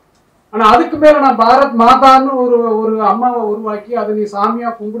 ஆனா அதுக்கு மேல நான் பாரத் மாதான்னு ஒரு அம்மாவை உருவாக்கி அதை நீ சாமியா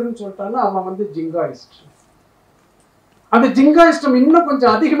கும்பிடுன்னு சொல்லிட்டான்னா அவன் வந்து ஜிங்காயிஸ்ட். அந்த ஜிங்காயிஸ்டம் இன்னும்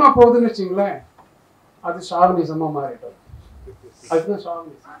கொஞ்சம் அதிகமா போகுதுன்னு வச்சுங்களேன், அது ஷாவினிசமா மாறிடும். அதுதான்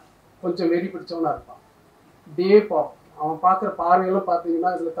ஷாவினிசம். கொஞ்சம் வெறி பிடிச்சவனா இருப்பான். டே பாப் அவன் பார்க்குற பார்வையெல்லாம் பார்த்தீங்கன்னா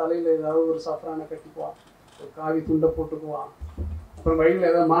இதுல தலையில ஏதாவது ஒரு சஃப்ரானை கட்டிக்குவான், ஒரு காவி துண்டை போட்டுக்குவான், அப்புறம் வழியில்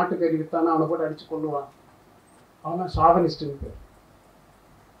ஏதாவது மாட்டுக்கறி வித்தானா அவனை போட்டு அடிச்சு கொள்ளுவான். அவன் ஷாவினிஸ்ட்னு பேர்.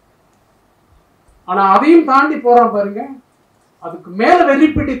 ஆனா அதையும் தாண்டி போறான் பாருங்க, அதுக்கு மேல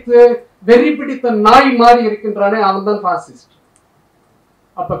வெறி பிடித்த நாய் மாறி இருக்கின்றானே அவன் தான் பாசிஸ்ட்.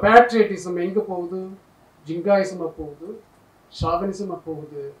 அப்ப பேட்ரியட்டிசம் எங்க போகுது? ஜிங்காயிசமா போகுது, ஷாவினிசமா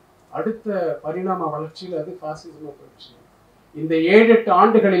போகுது. அடுத்த பரிணாம வளர்ச்சியில் அது பாசிசமா போயிடுச்சு. இந்த 7-8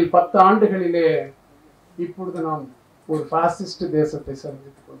 ஆண்டுகளில் 10 ஆண்டுகளிலே இப்பொழுது நாம் ஒரு பாசிஸ்ட் தேசத்தை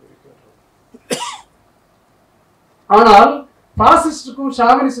சந்தித்துக் கொண்டிருக்கிறோம். ஆனால் பாசிஸ்டுக்கும்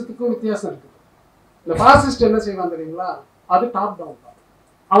ஷாவினிசத்துக்கும் வித்தியாசம் இருக்கு. இந்த பாசிஸ்ட் என்ன செய்வான் தெரியுங்களா? அது டாப் டவுன் தான்.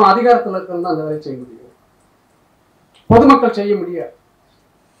 அவன் அதிகாரத்தில் இருக்கிறது அந்த வேலை செய்ய முடியும், பொதுமக்கள் செய்ய முடியாது.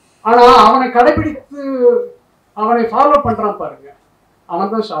 ஆனா அவனை கடைபிடித்து அவனை ஃபாலோ பண்றான் பாருங்க,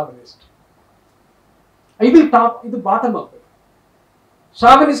 அவன் தான் ஷாவினிஸ்ட். இது டாப், இது பாட்டம் அப்.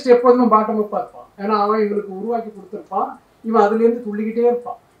 ஷாவினிஸ்ட் எப்போதுமே பாட்டம் அப்பா இருப்பான். ஏன்னா அவன் இவனுக்கு உருவாக்கி கொடுத்துருப்பான், இவன் அதுல இருந்து துள்ளிக்கிட்டே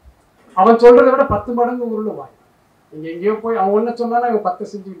இருப்பான். அவன் சொல்றதை விட 10 மடங்கு உருளுவான். நீங்க எங்கேயோ போய் அவன் ஒண்ணு சொன்னா இவன்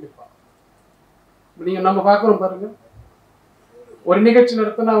 10 செஞ்சு இருப்பான். நீங்க நம்ம பார்க்குறோம் பாருங்க, ஒரு நிகழ்ச்சி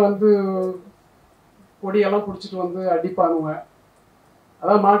நடத்தினா வந்து கொடியெல்லாம் பிடிச்சிட்டு வந்து அடிப்பானுவேன்.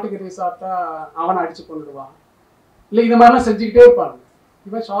 அதான் மாட்டுக்கறி சாப்பிட்டா அவனை அடிச்சு கொண்டுடுவான். இல்லை இந்த மாதிரிலாம் செஞ்சுக்கிட்டே இருப்பாங்க.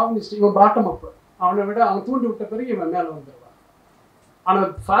 இவன் ஷாவினிஸ்ட், இவன் பாட்டம் அப். அவனை விட அவன் தூண்டி விட்ட பிறகு இவன் மேலே வந்துடுவான். ஆனால்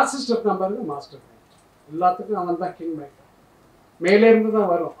ஃபாசிஸ்ட் இருக்கான் பாருங்க, மாஸ்டர் மைண்ட். எல்லாத்துக்கும் அவன் தான் கிங் மேக்கர். மேலே இருந்து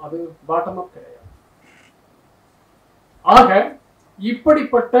தான் வரும், அது பாட்டம் அப் கிடையாது. ஆக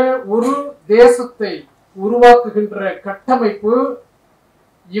இப்படிப்பட்ட ஒரு தேசத்தை உருவாக்குகின்ற கட்டமைப்பு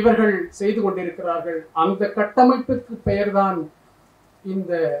இவர்கள் செய்து கொண்டிருக்கிறார்கள். அந்த கட்டமைப்புக்கு பெயர்தான்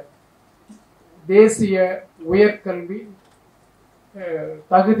இந்த தேசிய உயர்கல்வி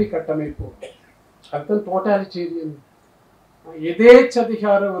தகுதி கட்டமைப்பு. அதுதான் டோட்டாலிட்டேரியன்,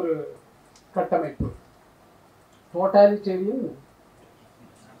 எதேச்சதிகார ஒரு கட்டமைப்பு. டோட்டாலிட்டேரியன்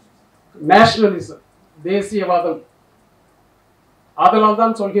நேஷனலிசம், தேசியவாதம். அதனால்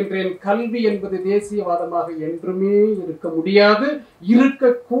தான் சொல்கின்றேன், கல்வி என்பது தேசியவாதமாக என்றுமே இருக்க முடியாது,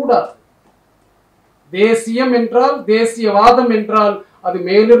 இருக்கக்கூடாது. தேசியம் என்றால், தேசியவாதம் என்றால் அது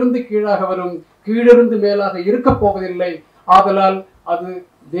மேலிருந்து கீழாக வரும், கீழிருந்து மேலாக இருக்க போவதில்லை. ஆதலால் அது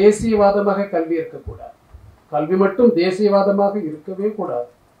தேசியவாதமாக கல்வி இருக்கக்கூடாது. கல்வி மட்டும் தேசியவாதமாக இருக்கவே கூடாது.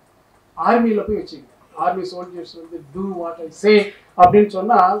 ஆர்மியில போய் வச்சுங்க, ஆர்மி சோல்ஜர்ஸ் வந்து டூ வாட் ஐ சே அப்படின்னு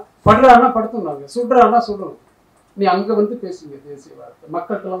சொன்னா படுறான்னா படுத்துனாங்க, சுடுறான்னா சுடணும். நீ அங்க வந்து பேசுங்க தேசியவாதத்தை,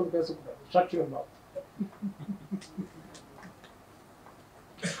 மக்கள்கிட்ட வந்து பேசக்கூடாது. சட்சியம்.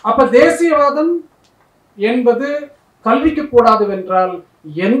 அப்ப தேசியவாதம் என்பது கல்விக்கு கூடாது என்றால்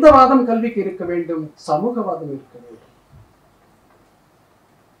எந்த வாதம் கல்விக்கு இருக்க வேண்டும்? சமூகவாதம் இருக்க வேண்டும்.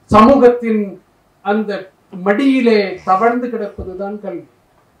 சமூகத்தின் அந்த மடியிலே தவழ்ந்து கிடப்பதுதான் கல்வி.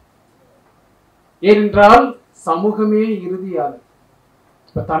 ஏனென்றால் சமூகமே இறுதியானது.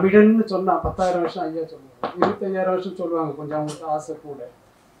 இப்ப தமிழன்னு சொன்னா 10,000 வருஷம் ஐயா சொல்லுவாங்க, 25,000 வருஷம் சொல்லுவாங்க, கொஞ்சம் அவங்களுக்கு ஆசை கூட.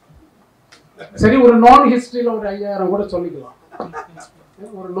 சரி, ஒரு நான் ஹிஸ்டரியில ஒரு 5,000 கூட சொல்லிக்கலாம்.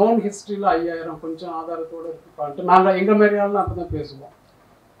 ஒரு நான் ஹிஸ்டரியில 5,000 கொஞ்சம் ஆதாரத்தோட இருக்கு. நாங்க எங்க மாதிரியாலும் அப்பதான் பேசுவோம்.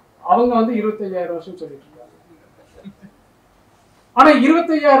 அவங்க வந்து 25,000 வருஷம் சொல்லிட்டு இருக்காங்க. ஆனா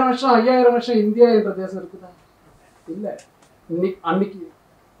 25,000 வருஷம் 5,000 வருஷம் இந்தியா என்ற தேசம் இருக்குதா? இல்ல. அன்னைக்கு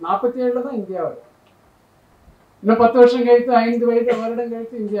 47 தான் இந்தியா வரும். இன்னும் 10 வருஷம் கழித்து, 5 வருடம்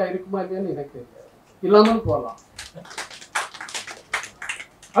கழித்து இந்தியா இருக்குமா இல்லையான்னு எனக்கு தெரியாது. இல்லாமல் போகலாம்.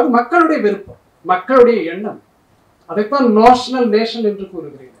 அது மக்களுடைய விருப்பம், மக்களுடைய எண்ணம். அதைத்தான் நேஷனல் நேஷன் என்று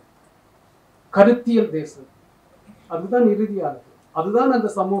கூறுகிறேன். கருத்தியல் தேசம் அதுதான் இறுதியானது. அதுதான் அந்த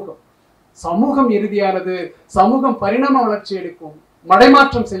சமூகம். சமூகம் இறுதியானது. சமூகம் பரிணாம வளர்ச்சி எடுக்கும்,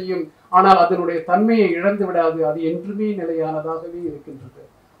 மடைமாற்றம் செய்யும். ஆனால் அதனுடைய தன்மையை இழந்து விடாது. அது என்றுமே நிலையானதாகவே இருக்கின்றது.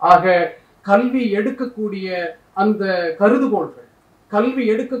 ஆக கல்வி எடுக்கக்கூடிய அந்த கருதுகோள்கள், கல்வி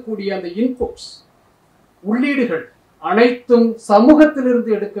எடுக்கக்கூடிய அந்த இன்புட்ஸ், உள்ளீடுகள் அனைத்தும் சமூகத்திலிருந்து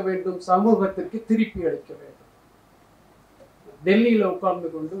எடுக்க வேண்டும், சமூகத்திற்கு திருப்பி அளிக்க வேண்டும். டெல்லியில உட்கார்ந்து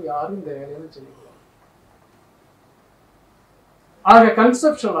கொண்டு யாரும் இந்த வேலையெல்லாம் செய்யக்கூடாது. ஆக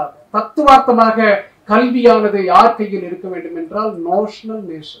கன்செப்சுவலாக, தத்துவார்த்தமாக கல்வியானது யார் கையில் இருக்க வேண்டும் என்றால் நேஷனல்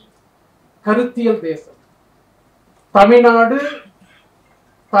நேஷன், கருத்தியல் தேசம். தமிழ்நாடு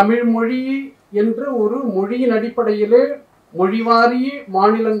தமிழ் மொழி என்ற ஒரு மொழியின் அடிப்படையிலே மொழிவாரிய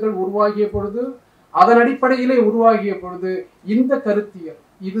மாநிலங்கள் உருவாகிய பொழுது, அதன் அடிப்படையிலே உருவாகிய பொழுது இந்த கருத்தியல்,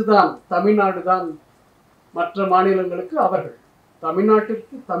 இதுதான் தமிழ்நாடு தான் மற்ற மாநிலங்களுக்கு அவர்கள்,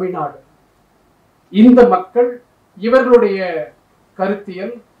 தமிழ்நாட்டிற்கு தமிழ்நாடு. இந்த மக்கள் இவர்களுடைய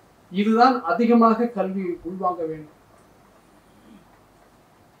கருத்தியல் இதுதான் அதிகமாக கல்வி உள்வாங்க வேண்டும்.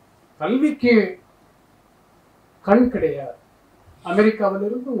 கல்விக்கு கண் கிடையாது.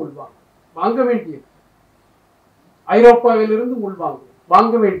 அமெரிக்காவிலிருந்து உள்வாங்க வாங்க வேண்டியது, ஐரோப்பாவிலிருந்து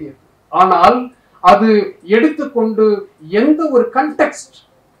வாங்க வேண்டியது. ஆனால் அது எடுத்துக்கொண்டு எந்த ஒரு கண்டெக்ஸ்ட்,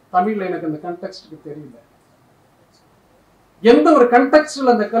 தமிழ்ல எனக்கு அந்த கண்டெக்ஸ்டுக்கு தெரியல, எந்த ஒரு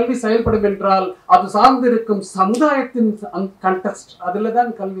கண்டெக்ஸ்டில் அந்த கல்வி செயல்படும் என்றால் அது சார்ந்திருக்கும் சமுதாயத்தின் கண்டெக்ஸ்ட், அதுல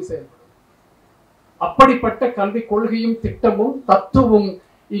தான் கல்வி செயல்படும். அப்படிப்பட்ட கல்வி கொள்கையும் திட்டமும் தத்துவமும்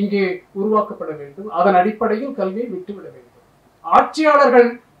இங்கே உருவாக்கப்பட வேண்டும். அதன் அடிப்படையில் கல்வியை விட்டுவிட வேண்டும். ஆட்சியாளர்கள்,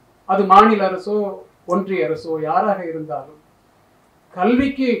 அது மாநில அரசோ ஒன்றிய அரசோ யாராக இருந்தாலும்,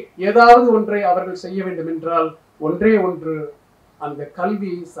 கல்விக்கு ஏதாவது ஒன்றை அவர்கள் செய்ய வேண்டும் என்றால் ஒன்றே ஒன்று, அந்த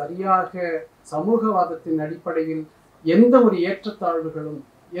கல்வி சரியாக சமூகவாதத்தின் அடிப்படையில் எந்த ஒரு ஏற்றத்தாழ்வுகளும்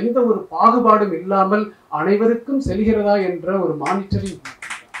எந்த ஒரு பாகுபாடும் இல்லாமல் அனைவருக்கும் செல்கிறதா என்ற ஒரு மானிட்டரிங்,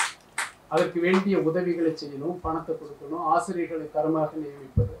 அதற்கு வேண்டிய உதவிகளை செய்யணும், பணத்தை கொடுக்கணும், ஆசிரியர்களை தரமாக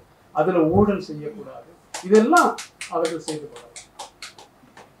நியமிப்பது, அதுல ஊழல் செய்யக்கூடாது, இதெல்லாம் அவர்கள் செய்து கொள்ளலாம்.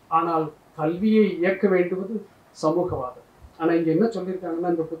 ஆனால் கல்வியை இயக்க வேண்டுவது சமூகவாதம். ஆனா இங்க என்ன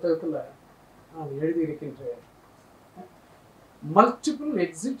சொல்லியிருக்காங்கன்னா, இந்த புத்தகத்துல நான் எழுதியிருக்கின்றேன், multiple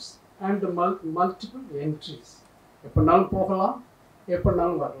exits and multiple entries. எப்படினாலும் போகலாம்,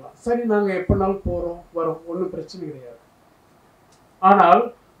 எப்படினாலும் வரலாம். சரி, நாங்க எப்படினாலும் போறோம் வரோம், ஒன்றும் பிரச்சனை கிடையாது. ஆனால்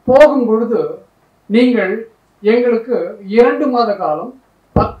போகும் பொழுது நீங்கள் எங்களுக்கு 2 மாத காலம்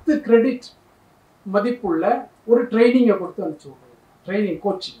 10 கிரெடிட் மதிப்புள்ள ஒரு ட்ரைனிங்கை கொடுத்து அனுப்பிச்சு விடுறீங்க. ட்ரைனிங்,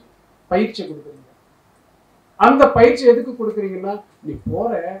 கோச்சிங், பயிற்சியை கொடுக்குறீங்க. அந்த பயிற்சி எதுக்கு கொடுக்குறீங்கன்னா, நீ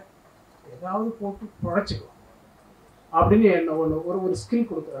போற ஏதாவது போட்டு புழைச்சிக்கலாம் அப்படின்னு என்ன ஒரு ஸ்கில்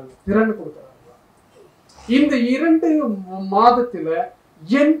கொடுக்குறாங்க, திறன் கொடுக்குறாங்க. இந்த 2 மாதத்துல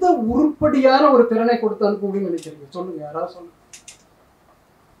எந்த உருப்படியான ஒரு திறனை கொடுத்து அனுப்ப முடியும்னு நினைக்கிறீங்க? சொல்லுங்க, யாராவது சொல்லுங்க.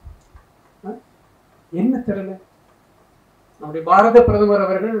 என்ன திறனை? நம்முடைய பாரத பிரதமர்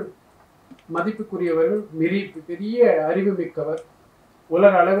அவர்கள் மதிப்புக்குரியவர்கள், பெரிய அறிவு மிக்கவர்,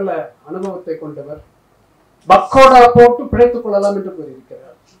 உலக அளவில் அனுபவத்தை கொண்டவர். பக்கோடா போட்டு பிழைத்துக் கொள்ளலாம் என்று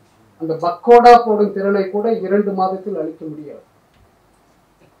கூறியிருக்கிறார். அந்த பக்கோடா போடும் திறனை கூட 2 மாதத்தில் அளிக்க முடியாது.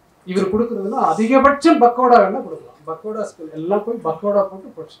 இவர் கொடுக்கறதுன்னா அதிகபட்சம் பக்கோடா வேணா கொடுக்கலாம். பக்கோடா ஸ்கில் எல்லாம் போய் பக்கோடா போட்டு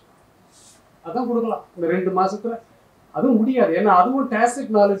போச்சு அதான் கொடுக்கலாம் இந்த 2 மாசத்துல. அதுவும் முடியாது, ஏன்னா அதுவும்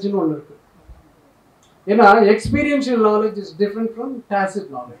டாசிட் நாலேஜ்னு ஒன்று இருக்கு. ஏன்னா experiential knowledge is different from tacit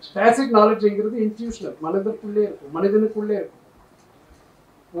knowledge. Tacit நாலேஜ்ங்கிறது இன்ட்யூஷனல், மனிதனுக்குள்ளே இருக்கும், மனிதனுக்குள்ளே இருக்கும்.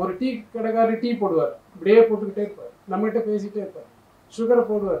 ஒரு டீ கடைக்காரர் டீ போடுவார், இப்படியே போட்டுக்கிட்டே இருப்பார், நம்மகிட்ட பேசிட்டே இருப்பார். சுகரை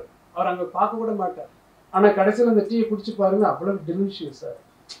போடுவார், அவர் அங்கே பார்க்க கூட மாட்டார். ஆனால் கடைசியில் அந்த டீயை குடிச்சு பாருங்க, அவ்வளவு டெலிஷியஸாக,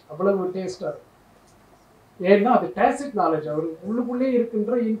 அவ்வளவு டேஸ்டாக இருக்கும். ஏன்னா அது டாசிட் நாலேஜ், அவர் உள்ளுக்குள்ளே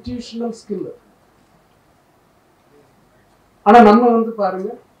இருக்கின்ற இன்ட்யூஷனல் ஸ்கில். ஆனால் நம்ம வந்து பாருங்க,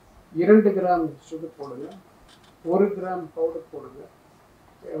 2 கிராம் சுகர் போடுங்க, 1 கிராம் பவுடர் போடுங்க,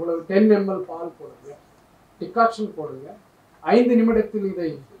 எவ்வளவு 10 ml பால் போடுங்க, டிகாக்ஷன் போடுங்க, 5 நிமிடத்தில் இதை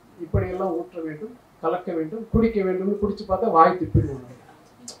இப்படியெல்லாம் ஊற்ற வேண்டும், கலக்க வேண்டும், குடிக்க வேண்டும். குடிச்சு பார்த்தா வாய் திப்பிடுவோம்.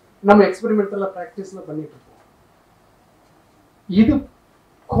 நம்ம எக்ஸ்பெரிமெண்டல் பிராக்டிஸ்ல பண்ணிட்டு இருக்கோம். இது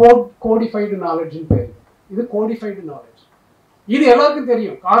கோடிஃபைடு நாலேஜ்னு பேரு. இது கோடிஃபைடு நாலேஜ். இது எல்லாருக்கும்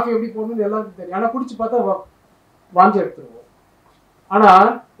தெரியும், காஃபி எப்படி போடணும்னு எல்லாருக்கும் தெரியும். ஆனா குடிச்சு பார்த்தா வாஞ்சி எடுத்துருவோம். ஆனா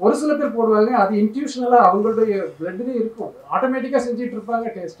ஒரு சில பேர் போடுவாங்க, அது இன்ட்யூஷனலா அவங்களுடைய பிளட்லயே இருக்கும், ஆட்டோமேட்டிக்கா செஞ்சுட்டு இருப்பாங்க,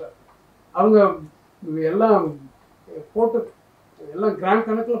 டேஸ்டா. அவங்க எல்லாம் போட்டு எல்லாம் கிராம்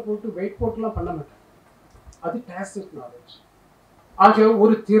கணக்கில் போட்டு வெயிட் போட்டுலாம் பண்ண மாட்டாங்க. அது டாசிட் நாலேஜ். ஆக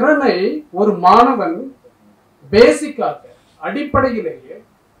ஒரு திறனை ஒரு மாணவன் பேசிக்காக அடிப்படையிலேயே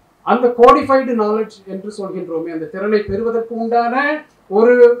அந்த கோடிஃபைடு நாலேஜ் என்று சொல்கின்றோமே, அந்த திறனை பெறுவதற்கு உண்டான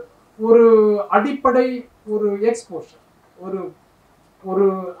ஒரு ஒரு அடிப்படை, ஒரு எக்ஸ்போஷர், ஒரு ஒரு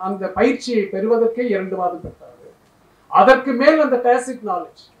அந்த பயிற்சியை பெறுவதற்கே 2 மாதம் பெற்றாரு. அதற்கு மேல் அந்த டாசிட்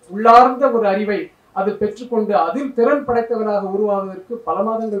நாலேஜ், உள்ளார்ந்த ஒரு அறிவை அது பெற்றுக்கொண்டு அதில் திறன் படைத்தவனாக உருவாவதற்கு பல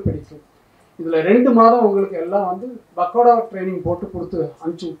மாதங்கள் பிடிக்கும். இதுல 2 மாதம் உங்களுக்கு எல்லாம் வந்து பக்கோடா ட்ரைனிங் போட்டு கொடுத்து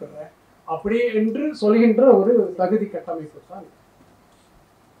அனுப்பிச்சு விட்டுறேன் அப்படி என்று சொல்கின்ற ஒரு தகுதி கட்டமைப்பு தான்.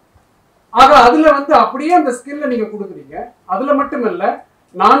 ஆக அதுல வந்து அப்படியே அந்த ஸ்கில்ல நீங்க கொடுக்குறீங்க. அதுல மட்டுமல்ல,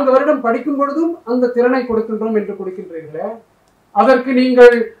 4 வருடம் படிக்கும் பொழுதும் அந்த திறனை கொடுக்கின்றோம் என்று கொடுக்கின்றீர்களே, அதற்கு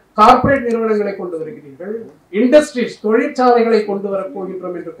நீங்கள் கார்ப்பரேட் நிறுவனங்களை கொண்டு வருகிறீர்கள், இண்டஸ்ட்ரீஸ், தொழிற்சாலைகளை கொண்டு வர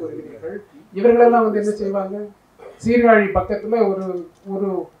போகின்றோம் என்று கூறுகிறீர்கள். இவர்களெல்லாம் வந்து என்ன செய்வாங்க? சீர்காழி பக்கத்துல ஒரு ஒரு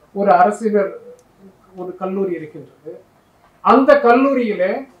ஒரு அரசினர் ஒரு கல்லூரி இருக்கின்றது. அந்த கல்லூரியில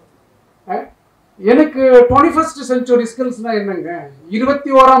எனக்கு 21st century ஸ்கில்ஸ்னா என்னங்க,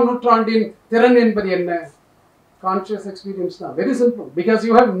 21ஆம் நூற்றாண்டின் திறன் என்பது என்ன? கான்ஷியஸ் எக்ஸ்பீரியன்ஸ் தான். Very simple. Because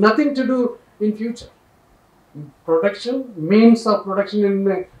you have nothing to two in future. Production, means of production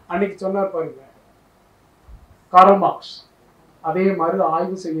அன்னைக்கு சொன்னார் பாருங்க கார்ல் மார்க்ஸ். அதே மாதிரி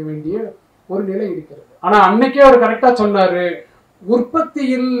ஆய்வு செய்ய வேண்டிய ஒரு நிலை இருக்கிறது. ஆனா அன்னைக்கே அவர் கரெக்டா சொன்னாரு,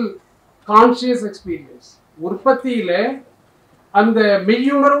 உற்பத்தியில் கான்ஷியஸ் எக்ஸ்பீரியன்ஸ், உற்பத்தியில அந்த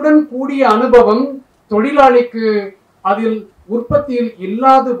மெய்யுணர்வுடன் கூடிய அனுபவம் தொழிலாளிக்கு அதில் உற்பத்தியில்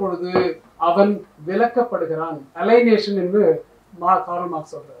இல்லாத பொழுது அவன் விலக்கப்படுகிறான். அலைனேஷன் என்று கார்ல்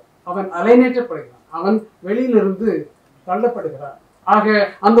மார்க்ஸ் சொல்றார். அவன் அலைனேட்டப்படுகிறான், அவன் வெளியிலிருந்து தள்ளப்படுகிறான். ஆக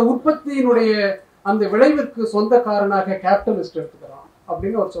அந்த உற்பத்தியினுடைய அந்த விளைவிற்கு சொந்தக்காரனாக கேபிட்டலிஸ்ட் எடுத்துக்கிறான்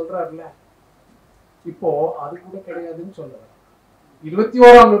அப்படின்னு அவர் சொல்றாருல்ல. இப்போ அது கூட கிடையாதுன்னு சொல்றாரு.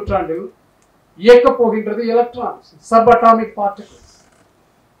 21ஆம் நூற்றாண்டில் இயக்க போகின்றது electrons, sub atomic particles,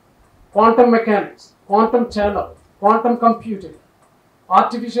 quantum mechanics, quantum channel, quantum computing,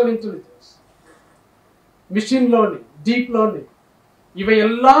 artificial intelligence, machine learning, deep learning,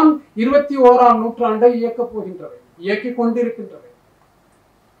 இவையெல்லாம் 21ஆம் நூற்றாண்டை இயக்க போகின்றவை, இயக்கிக் கொண்டிருக்கின்றவை.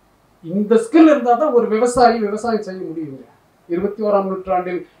 இந்த ஸ்கில் இருந்தா தான் ஒரு விவசாயி விவசாயம் செய்ய முடியுங்க. 21ஆம்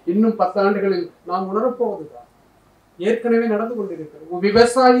நூற்றாண்டில் இன்னும் 10 ஆண்டுகளில் நாம் உணரப்போவதுதான், ஏற்கனவே நடந்து கொண்டிருக்கிறது.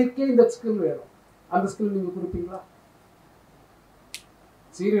 விவசாயிக்கே இந்த ஸ்கில் வேணும். அந்த ஸ்கில் நீங்க கொடுப்பீங்களா?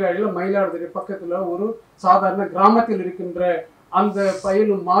 சீர்காழியில மயிலாடுதுறை பக்கத்துல ஒரு சாதாரண கிராமத்தில் இருக்கின்ற அந்த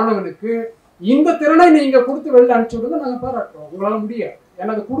பயிலும் மாணவனுக்கு இந்த திறனை நீங்க கொடுத்து வெளில அனுப்பிச்சு விடுங்க, நாங்க பாராட்டுறோம். உங்களால முடியாது,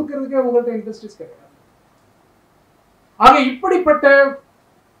 எனக்கு கொடுக்கறதுக்கே உங்கள்ட்ட இண்டஸ்ட்ரீஸ் கிடையாது. ஆக இப்படிப்பட்ட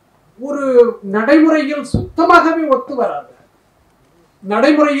ஒரு நடைமுறையில் சுத்தமாகவே ஒத்து வராது,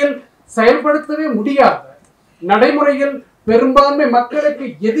 நடைமுறையில் செயல்படுத்தவே முடியாத, நடைமுறையில் பெரும்பான்மை மக்களுக்கு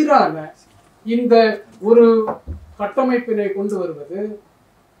எதிரான இந்த ஒரு கட்டமைப்பினை கொண்டு வருவது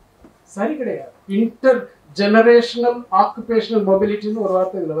சரி கிடையாது. இன்டர் ஜெனரேஷனல் ஆக்குபேஷனல் மொபிலிட்டின்னு ஒரு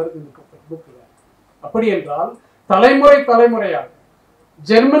வார்த்தை இதுல வருது இந்த புக்ல. அப்படி என்றால் தலைமுறை தலைமுறையாக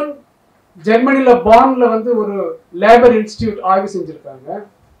ஜெர்மனில பான்ல வந்து ஒரு லேபர் இன்ஸ்டிடியூட் ஆய்வு செஞ்சிருக்காங்க.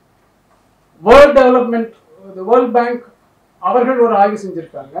 வேர்ல்ட் டெவலப்மெண்ட், வேர்ல்ட் பேங்க் அவர்கள் ஒரு ஆய்வு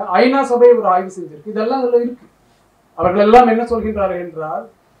செஞ்சிருக்காங்க. ஐநா சபை ஒரு ஆய்வு செஞ்சிருக்கு. இதெல்லாம் அதுல இருக்கு. அவர்கள் எல்லாம் என்ன சொல்கின்றார்கள் என்றால்,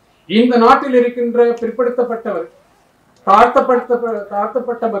 இந்த நாட்டில் இருக்கின்ற பிற்படுத்தப்பட்டவர்,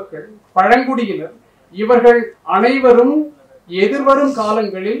 தாழ்த்தப்பட்ட மக்கள், பழங்குடியினர், இவர்கள் அனைவரும் எதிர்வரும்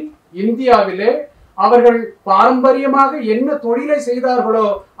காலங்களில் இந்தியாவிலே அவர்கள் பாரம்பரியமாக என்ன தொழிலை செய்தார்களோ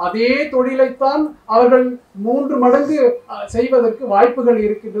அதே தொழிலைத்தான் அவர்கள் 3 மடங்கு செய்வதற்கு வாய்ப்புகள்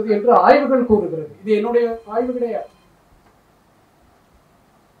இருக்கின்றது என்று ஆய்வுகள் கூறுகிறது. இது என்னுடைய ஆய்வு கிடையாது.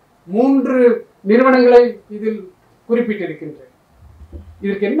 3 நிறுவனங்களை இதில் குறிப்பிட்டிருக்கின்றேன்.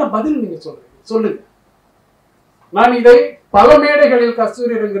 இதற்கு என்ன பதில் நீங்க சொல்லுங்க. நான் இதை பல மேடைகளில்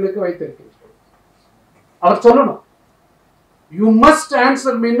கஸ்தூரி ரங்கனுக்கு வைத்திருக்கின்றேன். அவர் சொல்லணும், யூ மஸ்ட்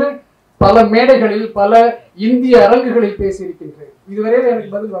ஆன்சர் மீன்னு பல மேடைகளில் பல இந்திய அரங்குகளில் பேசியிருக்கின்றேன். இதுவரையில்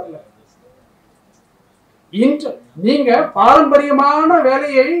எனக்கு பதில் வரல. நீங்க பாரம்பரியமான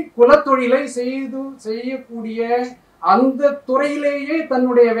வேலையை, குலத்தொழிலை செய்யக்கூடிய அந்த துறையிலேயே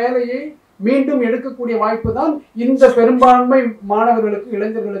தன்னுடைய வேலையை மீண்டும் எடுக்கக்கூடிய வாய்ப்பு தான் இந்த பெரும்பான்மை மாணவர்களுக்கு,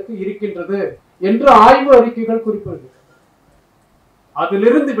 இளைஞர்களுக்கு இருக்கின்றது என்று ஆய்வு அறிக்கைகள் குறிப்பிடுகிறது.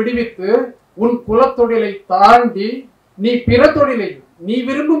 அதிலிருந்து விடுவித்து உன் குலத்தொழிலை தாண்டி நீ பிற தொழிலையும், நீ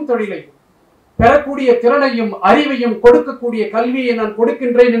விரும்பும் தொழிலையும், பெறக்கூடிய திறனையும் அறிவையும் கொடுக்கக்கூடிய கல்வியை நான்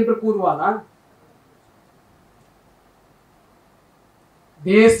கொடுக்கின்றேன் என்று கூறுவானா?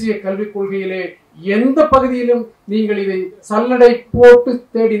 தேசிய கல்விக் கொள்கையிலே எந்த பகுதியிலும் நீங்கள் இதை சல்லடை போட்டு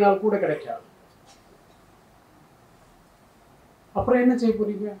தேடினால் கூட கிடைக்காது. அப்புறம் என்ன செய்ய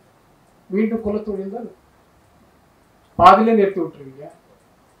போறீங்க? மீண்டும் குலத்தொழில் தான் பாதியிலே நிறுத்தி விட்டுருவீங்க.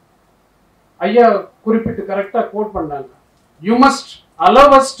 ஐயா குறிப்பிட்டு கரெக்டா கோட் பண்ணாங்க, you must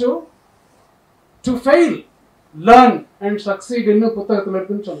allow us to fail, learn and succeed ன்னு புத்தகத்தில்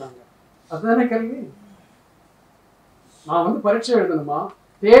இருக்குன்னு சொன்னாங்க. அதுதானே கல்வி. நான் வந்து பரீட்சை எழுதணுமா,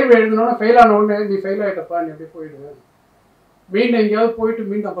 தேர்வு எழுதணும்னா ஃபெயில் ஆன உடனே நீ ஃபெயில் ஆயிட்டப்பா நீ அப்படியே போயிடுவேன், மீண்டும் எங்கேயாவது போயிட்டு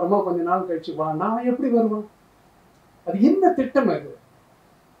மீண்டும் அப்புறமா கொஞ்ச நாள் கழிச்சு வா, நான் எப்படி வருவேன்? அது என்ன திட்டம்? அது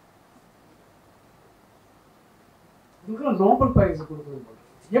நோபல் பரிசு கொடுக்கணும்.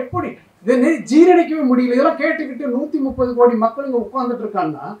 எப்படி இதை ஜீரணிக்கவே முடியல. இதெல்லாம் கேட்டுக்கிட்டு 130 கோடி மக்கள் இங்க உட்கார்ந்துட்டு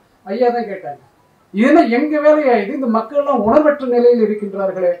இருக்காங்கன்னா ஐயா தான் கேட்டாங்க, இதெல்லாம் எங்க வேலையாயுது, இந்த மக்கள் எல்லாம் உணர்வற்ற நிலையில்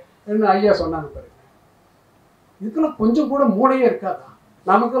இருக்கின்றார்களே என்று ஐயா சொன்னாங்க பாருங்க. இதுக்கெல்லாம் கொஞ்சம் கூட மூளையே இருக்காதா?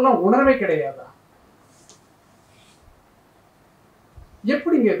 நமக்கெல்லாம் உணர்வே கிடையாதா?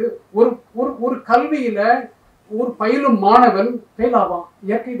 எப்படிங்க இது? ஒரு கல்வியில ஒரு பயிலும் மாணவன் ஃபெயில் ஆவான்,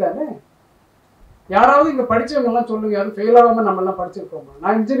 இயற்கை தானே. யாராவது இங்க படிச்சவங்க எல்லாம் சொல்லுங்க, அது ஃபெயில் ஆகாம நம்ம எல்லாம் படிச்சிருக்கோமா?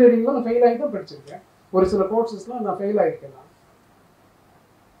 நான் இன்ஜினியரிங்ல நான் ஃபெயில் ஆகி தான் படிச்சிருக்கேன். ஒரு சில கோர்சஸ்லாம் நான் ஃபெயில் ஆயிருக்கேன்.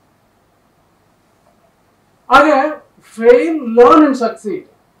 ஆக ஃபெயில், லேர்ன் அண்ட் சக்சீட்.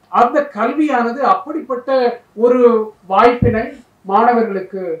 அந்த கல்வியானது அப்படிப்பட்ட ஒரு வாய்ப்பினை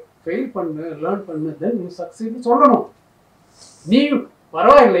மாணவர்களுக்கு ஃபெயில் பண்ணு, லேர்ன் பண்ணு, தென் யூ சக்சீட் சொல்லணும். நீ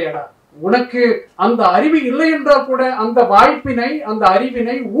பரவாயில்லையடா, உனக்கு அந்த அறிவு இல்லை என்றால் கூட அந்த வாய்ப்பினை, அந்த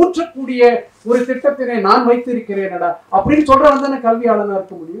அறிவினை ஊற்றக்கூடிய ஒரு திட்டத்தினை நான் வைத்திருக்கிறேனடா அப்படின்னு சொல்றவன் தானே கல்வியாளனா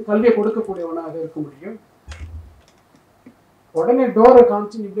இருக்க முடியும், கல்வியை கொடுக்கக்கூடியவனாக இருக்க முடியும். உடனே டோரை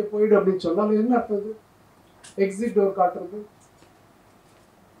காமிச்சு இப்படியே போயிடு அப்படின்னு சொன்னால் என்ன அர்த்தம்? எக்ஸிட் டோர் காட்டுறது.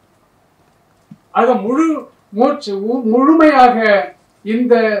 ஆக முழுமையாக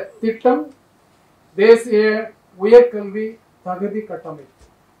இந்த திட்டம் தேசிய உயர்கல்வி தகுதி கட்டமைப்பு.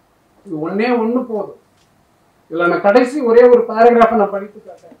 இது ஒன்னே ஒண்ணு போதும். இதுல நான் கடைசி ஒரே ஒரு பேராகிராஃபை நான் படித்து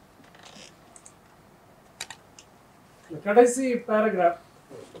காட்டேன். கடைசி பேராகிராஃப்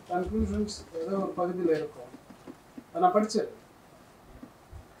கன்க்ளூஷன்ஸ் ஏதோ ஒரு பகுதியில் இருக்கும், அதை நான் படிச்சேன்.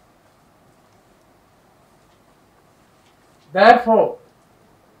 Therefore,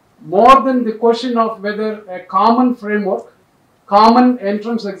 more than the question of whether a common framework, common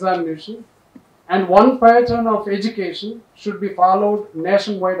entrance examination, and one pattern of education should be followed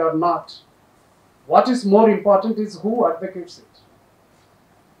nationwide or not, what is more important is who advocates it.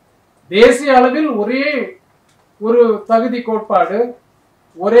 தேசிய அளவில் ஒரே ஒரு தகுதி கோட்பாடு,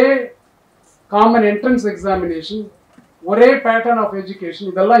 ஒரே common entrance examination, ஒரே pattern of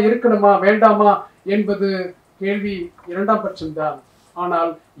education, இதெல்லாம் இருக்கணுமா வேண்டாமா என்பது கேள்வி இரண்டாம் பட்சம்தான். ஆனால்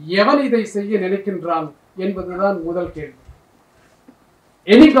எவன் இதை செய்ய நினைக்கின்றான் என்பதுதான் முதல் கேள்வி.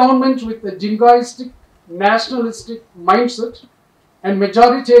 Any government with a jingoistic, nationalistic mindset and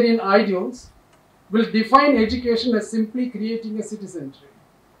majoritarian ideals will define education as simply creating a citizenry.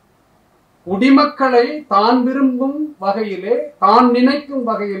 குடிமக்களை தான் விரும்பும் வகையிலே, தான் நினைக்கும்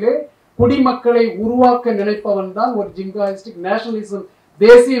வகையிலே குடிமக்களை உருவாக்க நினைப்பவன் தான் ஒரு ஜிங்காயிஸ்டிக் நேஷனலிசம்.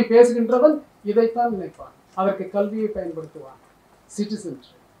 தேசியம் பேசுகின்றவன் இதைத்தான் நினைப்பான், அதற்கு கல்வியை பயன்படுத்துவான்.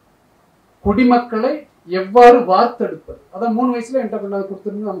 சிட்டிசன்ஷிப், குடிமக்களை எவ்வாறு வார்த்தெடுப்பது, அதான் 3 வயசுல என்கிட்ட கொண்டாந்து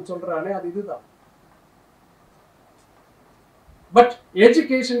கொடுத்துருந்து நம்ம சொல்றானே, அது இதுதான். But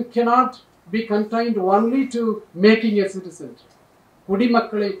education cannot be confined only to making a citizen.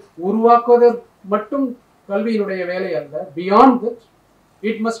 குடிமக்களை உருவாக்குவது மட்டும் கல்வியினுடைய வேலை அல்ல. Beyond that,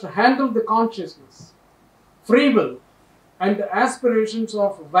 it must handle the consciousness, free will and aspirations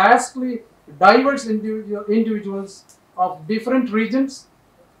of vastly diverse individuals of different regions,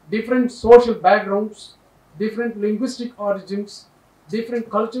 different social backgrounds, different linguistic origins, different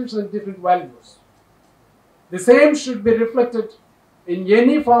cultures and different values. The same should be reflected in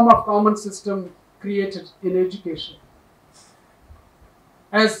any form of common system created in education.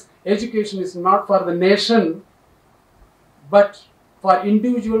 As education is not for the nation, but for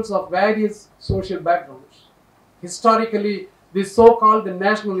individuals of various social backgrounds. Historically, this so-called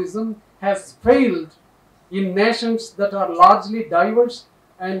nationalism has failed in nations that are largely diverse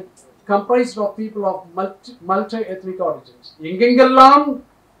and comprised of people of multi-ethnic origins. எங்கெங்கெல்லாம்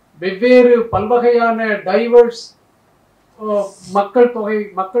வெவ்வேறு பல்வகையான divorce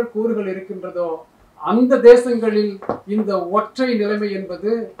மக்கள் கூறுகள் இருக்கின்றதோ அந்த தேசங்களில் இந்த ஒற்றை நிலைமை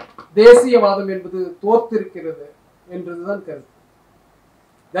என்பது, தேசியவாதம் என்பது தோற்றிருக்கிறது என்றுதான் கருத்து.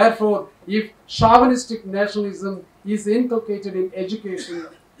 Therefore, if chauvinistic nationalism is inculcated in education,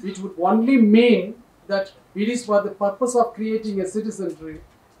 it would only mean that it is for the purpose of creating a citizenry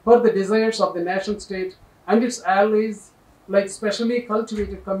for the desires of the nation state and its allies, like specially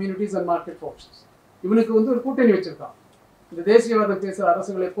cultivated communities and market forces. இவனுக்கு ஒரு கூட்டணி வச்சிருக்கான். இந்த தேசியவாதம் பேசுற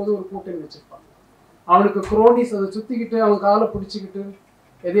அரசுகள் எப்போதும் ஒரு கூட்டணி வச்சிருப்பாங்க. அவனுக்கு குரோனிஸ் அதை சுத்திக்கிட்டு அவன் காலை பிடிச்சிக்கிட்டு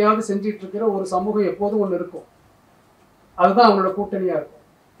எதையாவது செஞ்சிட்டு இருக்கிற ஒரு சமூகம் எப்போதும் ஒன்று இருக்கும். அதுதான் அவனோட கூட்டணியா இருக்கும்.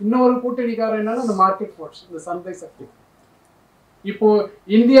 இன்னொரு கூட்டணிக்காரன் என்னன்னா இந்த மார்க்கெட் ஃபோர்ஸ், இந்த சந்தை சக்தி. இப்போ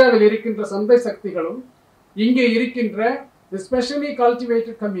இந்தியாவில் இருக்கின்ற சந்தை சக்திகளும் இங்கே இருக்கின்ற ஸ்பெஷலி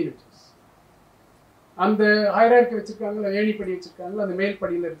கல்டிவேட்டட் கம்யூனிட்டிஸ், அந்த ஹைரார்கி வச்சிருக்காங்க, ஏணிப்படி வச்சிருக்காங்க, அந்த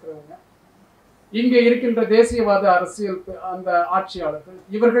மேல்படியில் இருக்கிறவங்க, இங்கே இருக்கின்ற தேசியவாத அரசியல் அந்த ஆட்சியாளர்கள்,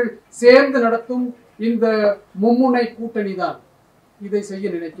 இவர்கள் சேர்ந்து நடத்தும் இந்த மும்முனை கூட்டணி தான் இதை செய்ய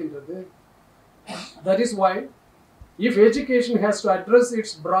நினைக்கின்றது. That is why, if education has to address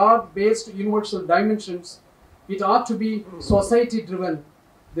its broad-based universal dimensions, it ought to be society-driven.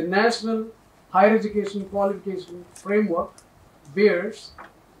 The national higher education qualification framework bears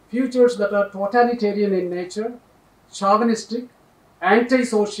futures that are totalitarian in nature, chauvinistic,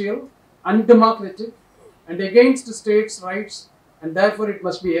 anti-social, undemocratic, and against states' rights, and therefore it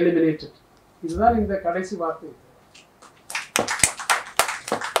must be eliminated. இதுதான் இந்த கடைசி வார்த்தை.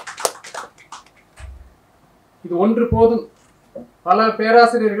 இது ஒன்று போதும். பல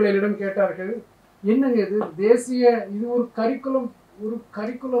பேராசிரியர்கள் என்னிடம் கேட்டார்கள், என்னங்க இது தேசிய, இது ஒரு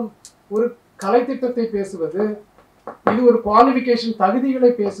கரிக்குலம், ஒரு கலைத்திட்டத்தை பேசுவது, இது ஒரு குவாலிஃபிகேஷன்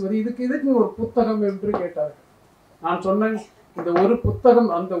தகுதிகளை பேசுவது, இதுக்கு ஒரு புத்தகம் என்று கேட்டார்கள். நான் சொன்னேன், இந்த ஒரு புத்தகம்,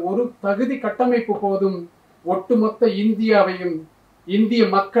 அந்த ஒரு தகுதி கட்டமைப்பு போதும் ஒட்டுமொத்த இந்தியாவையும் இந்திய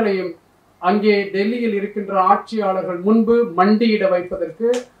மக்களையும் அங்கே டெல்லியில் இருக்கின்ற ஆட்சியாளர்கள் முன்பு மண்டியிட வைப்பதற்கு,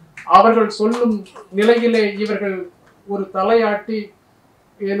 அவர்கள் சொல்லும் நிலையிலே இவர்கள் ஒரு தலையாட்டி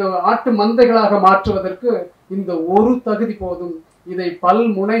ஆட்டு மந்தைகளாக மாற்றுவதற்கு இந்த ஒரு தகுதி போதும். இதை பல்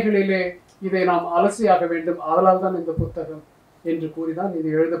முனைகளிலே இதை நாம் அலசியாக வேண்டும். அதனால் தான் இந்த புத்தகம் என்று கூறிதான் இது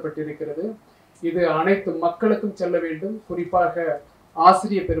எழுதப்பட்டிருக்கிறது. இது அனைத்து மக்களுக்கும் செல்ல வேண்டும். குறிப்பாக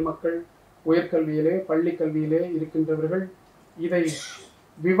ஆசிரிய பெருமக்கள், உயர்கல்வியிலே பள்ளி கல்வியிலே இருக்கின்றவர்கள் இதை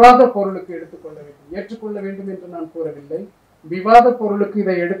விவாத பொருளுக்கு எடுத்துக்கொள்ள வேண்டும். ஏற்றுக்கொள்ள வேண்டும் என்று நான் கூறவில்லை. விவாத பொருளுக்கு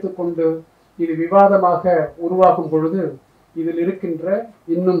இதை எடுத்துக்கொண்டு இது விவாதமாக உருவாகும் பொழுது இதில் இருக்கின்ற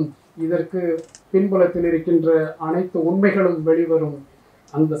இன்னும் இதற்கு பின்புலத்தில் இருக்கின்ற அனைத்து உண்மைகளும் வெளிவரும்.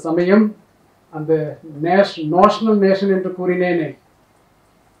 அந்த சமயம் அந்த நேஷனல் நேஷன் என்று கூறினேனே,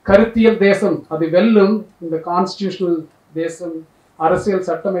 கருத்தியல் தேசம் அது வெல்லும், இந்த கான்ஸ்டிடியூஷனல் தேசம், அரசியல்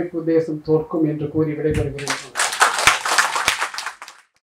சட்டமைப்பு தேசம் தோற்கும் என்று கூறி விடைபெறுகிறேன்.